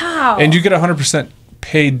file. Wow. And you get 100%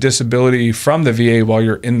 paid disability from the VA while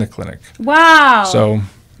you're in the clinic. Wow. So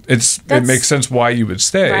it That's- makes sense why you would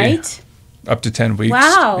stay right. up to 10 weeks.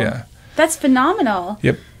 Wow. Yeah. That's phenomenal.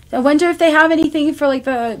 Yep. I wonder if they have anything for like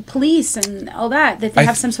the police and all that. That they I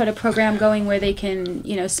have th- some sort of program going where they can,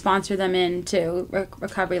 you know, sponsor them into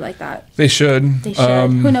recovery like that. They should. They should.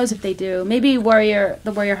 Who knows if they do? Maybe the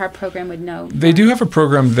Warrior Heart program would know. They do have a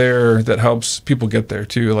program there that helps people get there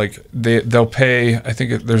too. Like they'll pay. I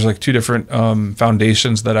think there's like 2 different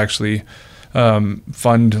foundations that actually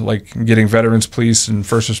fund like getting veterans, police, and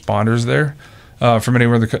first responders there. From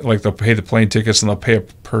anywhere, like they'll pay the plane tickets and they'll pay a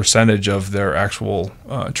percentage of their actual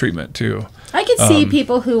treatment too. I could see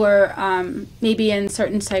people who are maybe in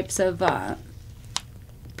certain types of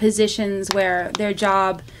positions where their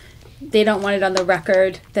job, they don't want it on the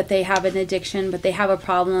record that they have an addiction, but they have a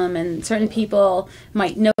problem, and certain people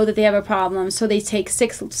might know that they have a problem, so they take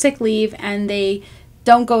sick leave and they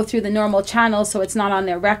don't go through the normal channels, so it's not on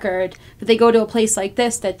their record, but they go to a place like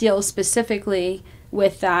this that deals specifically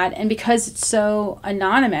with that, and because it's so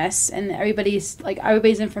anonymous and everybody's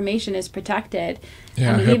information is protected.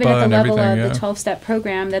 Yeah, I mean, even HIPAA at the and level of everything, the yeah. 12-step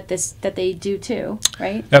program that they do too,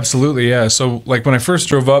 right? Absolutely, yeah. So like when I first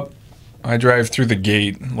drove up, I drive through the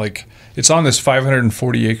gate. Like it's on this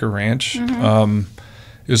 540-acre ranch. Mm-hmm.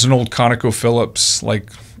 It was an old ConocoPhillips like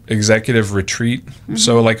executive retreat. Mm-hmm.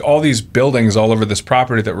 So like all these buildings all over this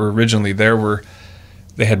property that were originally there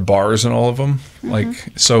they had bars in all of them. Mm-hmm. Like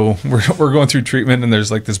so we're going through treatment and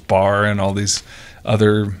there's like this bar and all these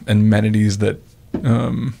other amenities that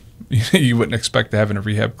you wouldn't expect to have in a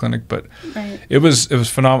rehab clinic. But Right. it was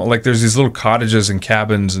phenomenal. Like there's these little cottages and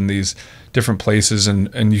cabins and these different places,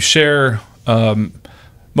 and you share.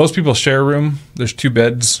 Most people share a room. There's 2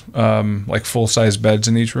 beds, like full-size beds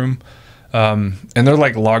in each room. And they're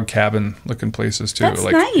like log cabin looking places too. That's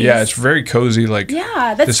like, nice. Yeah, it's very cozy. Like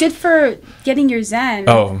Yeah, that's good for getting your zen.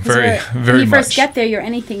 Oh, 'Cause very, when very you first much. get there, you're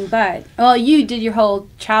anything but. Well, you did your whole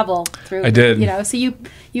travel through. I did. You know, so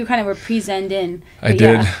you kind of were pre-zenned in. I But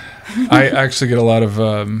did. yeah. I actually get a lot of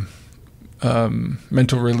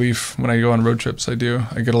mental relief when I go on road trips. I do.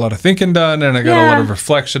 I get a lot of thinking done, and I got a lot Yeah. of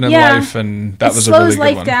reflection in Yeah. life, and that It was a really slows good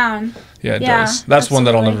life one. down. Yeah, it Yeah, does. That's one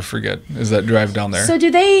that I'll absolutely. never forget. Is that drive down there? So do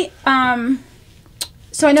they?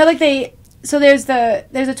 So I know like So there's a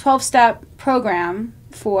 12-step program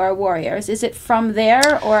for warriors. Is it from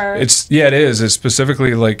there or? It is. It's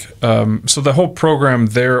specifically like so the whole program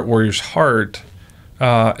there at Warriors Heart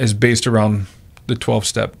is based around the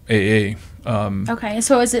 12-step AA. Okay,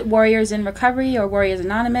 so is it Warriors in Recovery or Warriors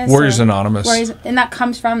Anonymous? Warriors or Anonymous. And that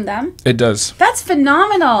comes from them? It does. That's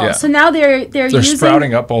phenomenal. Yeah. So now they're using,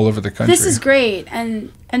 sprouting up all over the country. This is great, and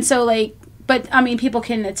so like, but I mean, people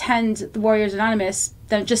can attend the Warriors Anonymous.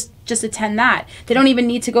 Then just attend that. They don't even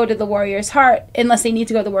need to go to the Warriors Heart unless they need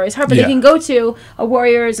to go to the Warriors Heart. But Yeah. they can go to a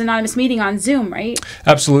Warriors Anonymous meeting on Zoom, right?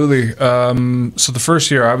 Absolutely. So the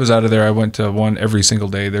first year I was out of there, I went to one every single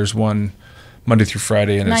day. There's one Monday through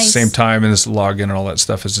Friday, and it's the same time, and this login and all that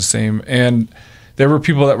stuff is the same. And there were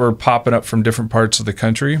people that were popping up from different parts of the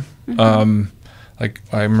country. Like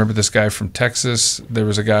I remember this guy from Texas. There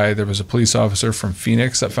was a police officer from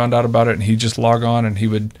Phoenix that found out about it, and he just log on and he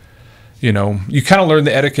would, you kind of learn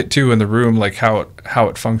the etiquette too in the room, like how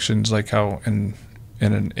it functions, like how in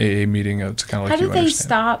an AA meeting, it's kind of like How do you they understand.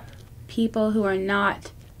 stop people who are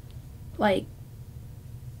not like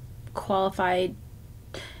qualified?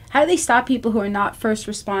 How do they stop people who are not first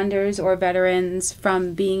responders or veterans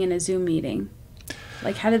from being in a Zoom meeting?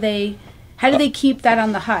 Like how do they keep that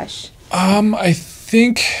on the hush? I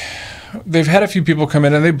think they've had a few people come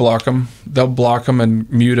in and they block them. They'll block them and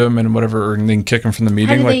mute them and whatever, and then kick them from the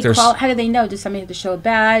meeting. How do they know? Does somebody have to show a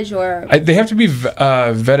badge or? They have to be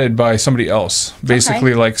vetted by somebody else,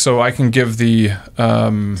 basically. Okay. Like, so I can give the.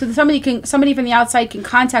 So somebody from the outside can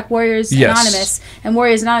contact Warriors Yes. Anonymous, and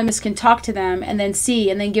Warriors Anonymous can talk to them and then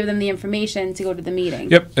give them the information to go to the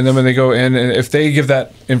meeting. Yep, and then when they go in, and if they give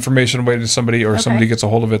that information away to somebody, or somebody gets a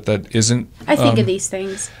hold of it that isn't. I think of these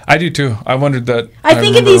things. I do too. I wondered that. I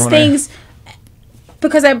think of remember these when things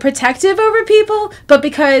because I'm protective over people, but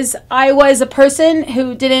because I was a person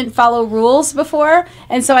who didn't follow rules before,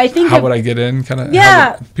 and so I think How would I get in? Kind of.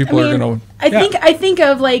 yeah, People I mean, are gonna. I think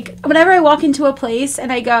of like whenever I walk into a place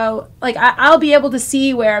and I go like I'll be able to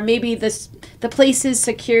see where maybe the place's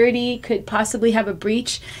security could possibly have a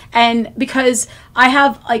breach, and because I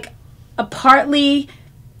have like a partly,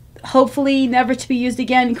 hopefully never to be used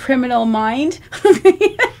again, criminal mind who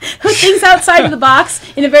thinks outside of the box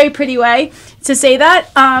in a very pretty way to say that,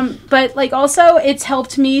 but like also it's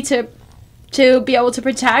helped me to be able to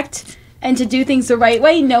protect and to do things the right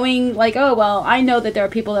way, knowing like, oh well, I know that there are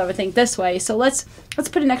people that would think this way, so let's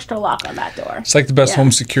put an extra lock on that door. It's like the best Yeah.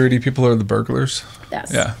 home security people are the burglars.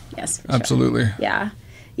 Yes. Yeah. Yes. for sure. Absolutely. Yeah.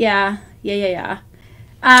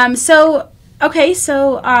 So okay,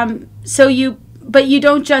 so you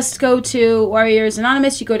don't just go to Warriors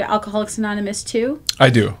Anonymous, you go to Alcoholics Anonymous too? I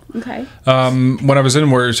do. Okay. When I was in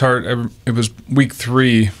Warriors Heart, it was week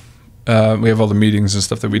 3. We have all the meetings and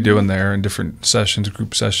stuff that we do in there, and different sessions,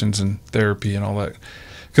 group sessions, and therapy and all that.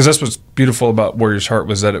 Because that's what's beautiful about Warriors Heart,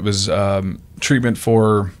 was that it was treatment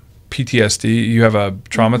for PTSD. You have a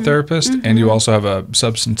trauma therapist, and you also have a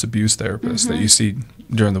substance abuse therapist that you see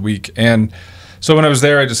during the week. And so when I was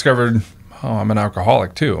there, I discovered, I'm an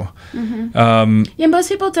alcoholic too. Yeah, most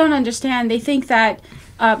people don't understand. They think that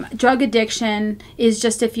drug addiction is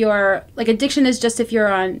just if you're addiction is just if you're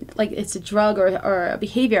on it's a drug or a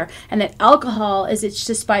behavior, and that alcohol it's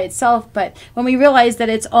just by itself. But when we realize that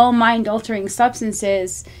it's all mind altering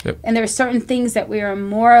substances, Yep. and there are certain things that we are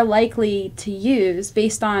more likely to use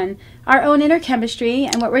based on our own inner chemistry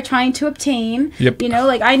and what we're trying to obtain. Yep.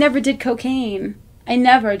 I never did cocaine. I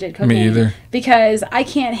never did cocaine. Me either. Because I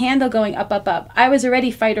can't handle going up, up, up. I was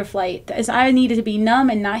already fight or flight. As I needed to be numb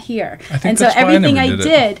and not here. I think And so that's why I everything never I did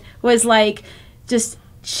did it. was like, just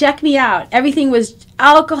check me out. Everything was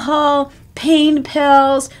alcohol, pain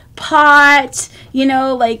pills, pot,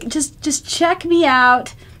 just check me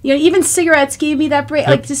out. Even cigarettes gave me that break. Yep.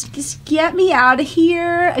 Like, just get me out of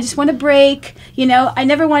here. I just want a break. I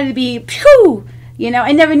never wanted to be, phew.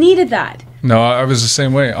 I never needed that. No, I was the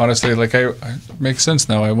same way. Honestly, like I makes sense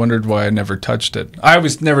now. I wondered why I never touched it. I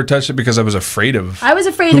always never touched it because I was afraid of. I was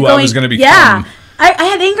afraid who of going. I was going to become. Yeah, I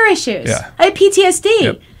had anger issues. Yeah. I had PTSD.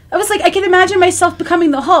 Yep. I was like, I can imagine myself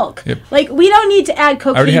becoming the Hulk. Yep. Like, we don't need to add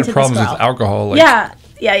cocaine I already had to problems this with world. alcohol. Like, Yeah.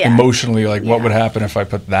 Emotionally, like what Yeah. would happen if I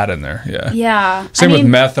put that in there? Yeah. Yeah. Same with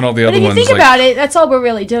meth and all the but other if you ones. think like, about it, that's all we're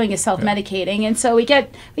really doing is self-medicating, and so we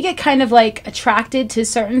get kind of like attracted to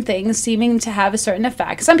certain things seeming to have a certain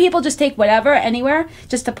effect. Some people just take whatever anywhere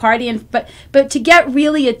just to party, and but to get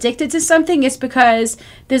really addicted to something is because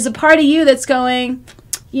there's a part of you that's going,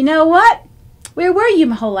 you know what? Where were you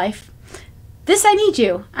my whole life? This, I need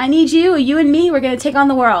you. I need you. You and me, we're going to take on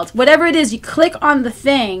the world. Whatever it is, you click on the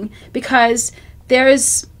thing because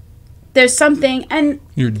there's something, and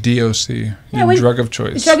your DOC, your when- drug of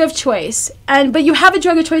choice. drug of choice. But you have a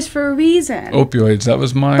drug of choice for a reason. Opioids, that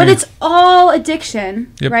was mine. But it's all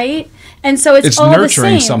addiction, Yep. right? And so it's all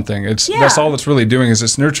nurturing the same. something. That's Yeah. all it's really doing is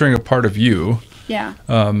it's nurturing a part of you Yeah.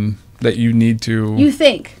 that you need to You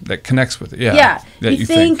think. that connects with it. Yeah. Yeah. That You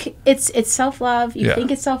think it's self-love. You Yeah. think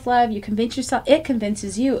it's self-love. You convince yourself. It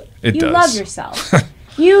convinces you. It you does. love yourself.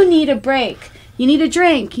 You need a break. You need a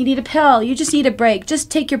drink. You need a pill. You just need a break. Just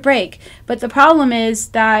take your break. But the problem is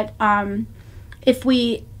that if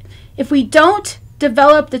we don't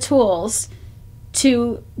develop the tools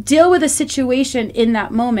to deal with a situation in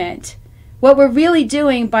that moment, what we're really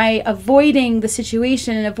doing by avoiding the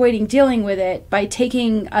situation and avoiding dealing with it by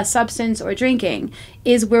taking a substance or drinking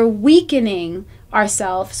is we're weakening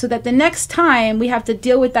ourselves so that the next time we have to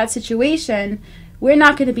deal with that situation, we're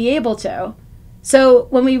not going to be able to. So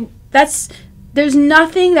there's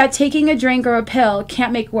nothing that taking a drink or a pill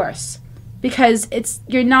can't make worse, because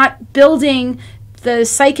you're not building the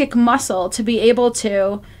psychic muscle to be able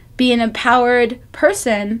to be an empowered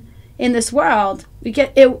person in this world.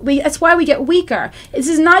 That's why we get weaker. This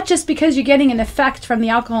is not just because you're getting an effect from the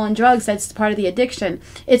alcohol and drugs that's part of the addiction.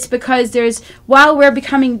 It's because while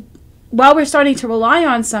we're starting to rely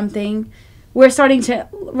on something, we're starting to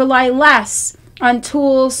rely less on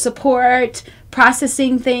tools, support,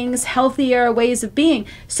 processing things, healthier ways of being.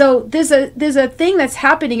 So there's a thing that's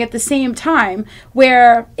happening at the same time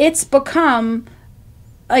where it's become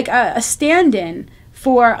like a stand-in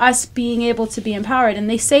for us being able to be empowered. And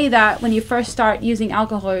they say that when you first start using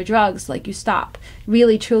alcohol or drugs, like, you stop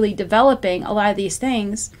really truly developing a lot of these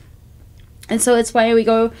things. And so it's why we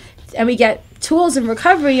go and we get tools in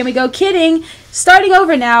recovery and we go, kidding, starting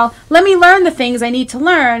over now, let me learn the things I need to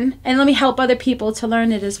learn and let me help other people to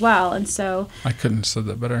learn it as well. And so I couldn't have said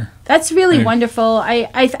that better. That's really wonderful.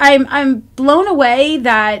 I'm blown away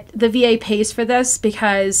that the VA pays for this,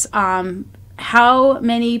 because how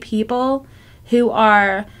many people who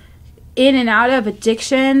are in and out of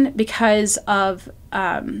addiction because of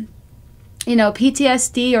PTSD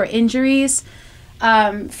or injuries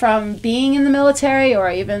from being in the military, or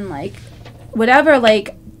even like whatever,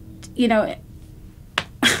 like,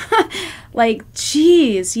 like,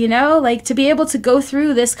 geez, like, to be able to go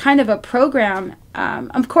through this kind of a program.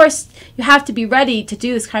 Of course, you have to be ready to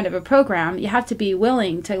do this kind of a program. You have to be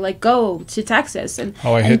willing to, like, go to Texas and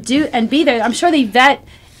be there. I'm sure they vet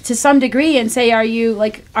to some degree and say, are you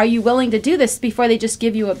willing to do this before they just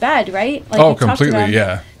give you a bed, right? Like, oh, completely,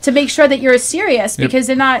 yeah. To make sure that you're serious, because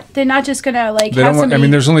they're not just gonna, like, have somebody.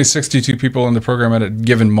 there's only 62 people in the program at a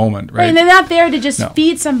given moment, right? And they're not there to just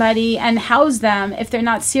feed somebody and house them if they're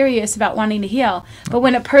not serious about wanting to heal. But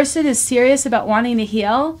when a person is serious about wanting to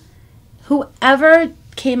heal, whoever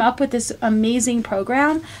came up with this amazing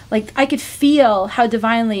program, like, I could feel how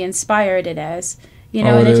divinely inspired it is.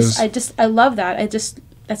 I love that.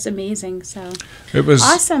 That's amazing. So it was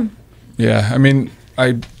awesome. Yeah, I mean,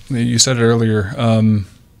 you said it earlier.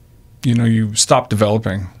 You stopped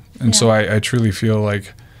developing, and so I truly feel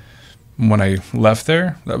like when I left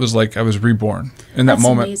there, that was like I was reborn in that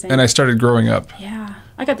moment, amazing. And I started growing up. Yeah,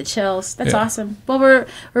 I got the chills. That's awesome. Well, we're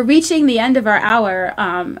reaching the end of our hour,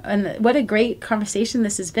 and what a great conversation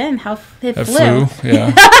this has been. How it flew.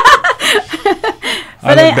 Yeah.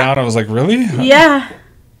 I looked down. I was like, really? Yeah.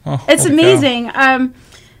 Oh, it's amazing.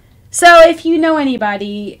 So if you know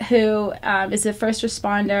anybody who is a first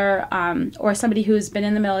responder or somebody who's been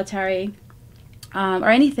in the military or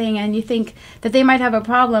anything, and you think that they might have a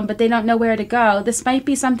problem but they don't know where to go, this might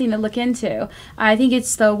be something to look into. I think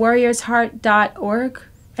it's the warriorsheart.org.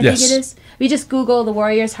 I think it is. If you just Google the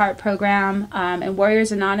Warriors Heart Program and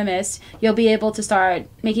Warriors Anonymous, you'll be able to start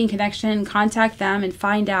making connection, contact them, and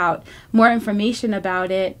find out more information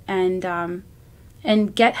about it, and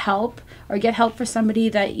get help, or get help for somebody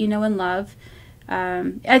that you know and love.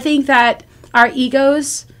 I think that our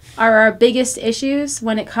egos are our biggest issues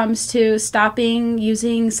when it comes to stopping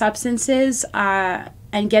using substances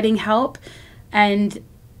and getting help. And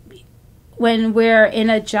when we're in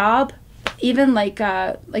a job, even like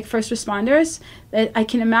first responders, I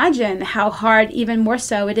can imagine how hard, even more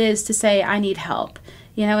so, it is to say, I need help,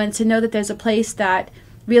 and to know that there's a place that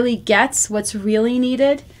really gets what's really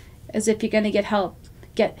needed, as if you're going to get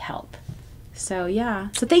help. So, yeah.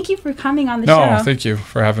 So thank you for coming on the show. No, thank you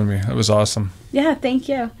for having me. That was awesome. Yeah, thank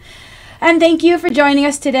you. And thank you for joining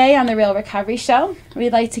us today on The Real Recovery Show.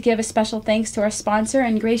 We'd like to give a special thanks to our sponsor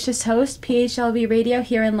and gracious host, PHLV Radio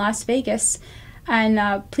here in Las Vegas.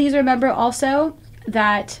 And please remember also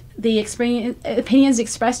that the opinions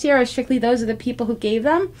expressed here are strictly those of the people who gave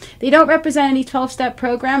them. They don't represent any 12-step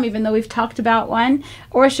program, even though we've talked about one,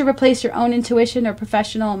 or should replace your own intuition or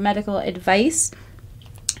professional medical advice.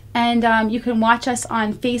 And you can watch us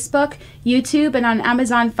on Facebook, YouTube, and on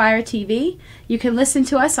Amazon Fire TV. You can listen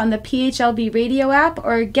to us on the PHLB Radio app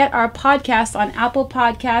or get our podcast on Apple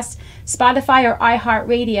Podcasts, Spotify, or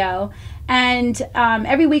iHeartRadio. And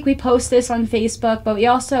every week we post this on Facebook, but we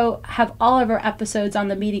also have all of our episodes on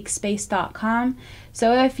themeetingspace.com.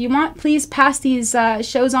 So if you want, please pass these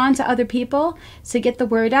shows on to other people to get the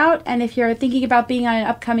word out. And if you're thinking about being on an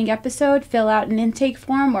upcoming episode, fill out an intake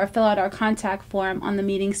form or fill out our contact form on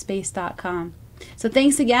themeetingspace.com. So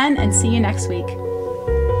thanks again, and see you next week.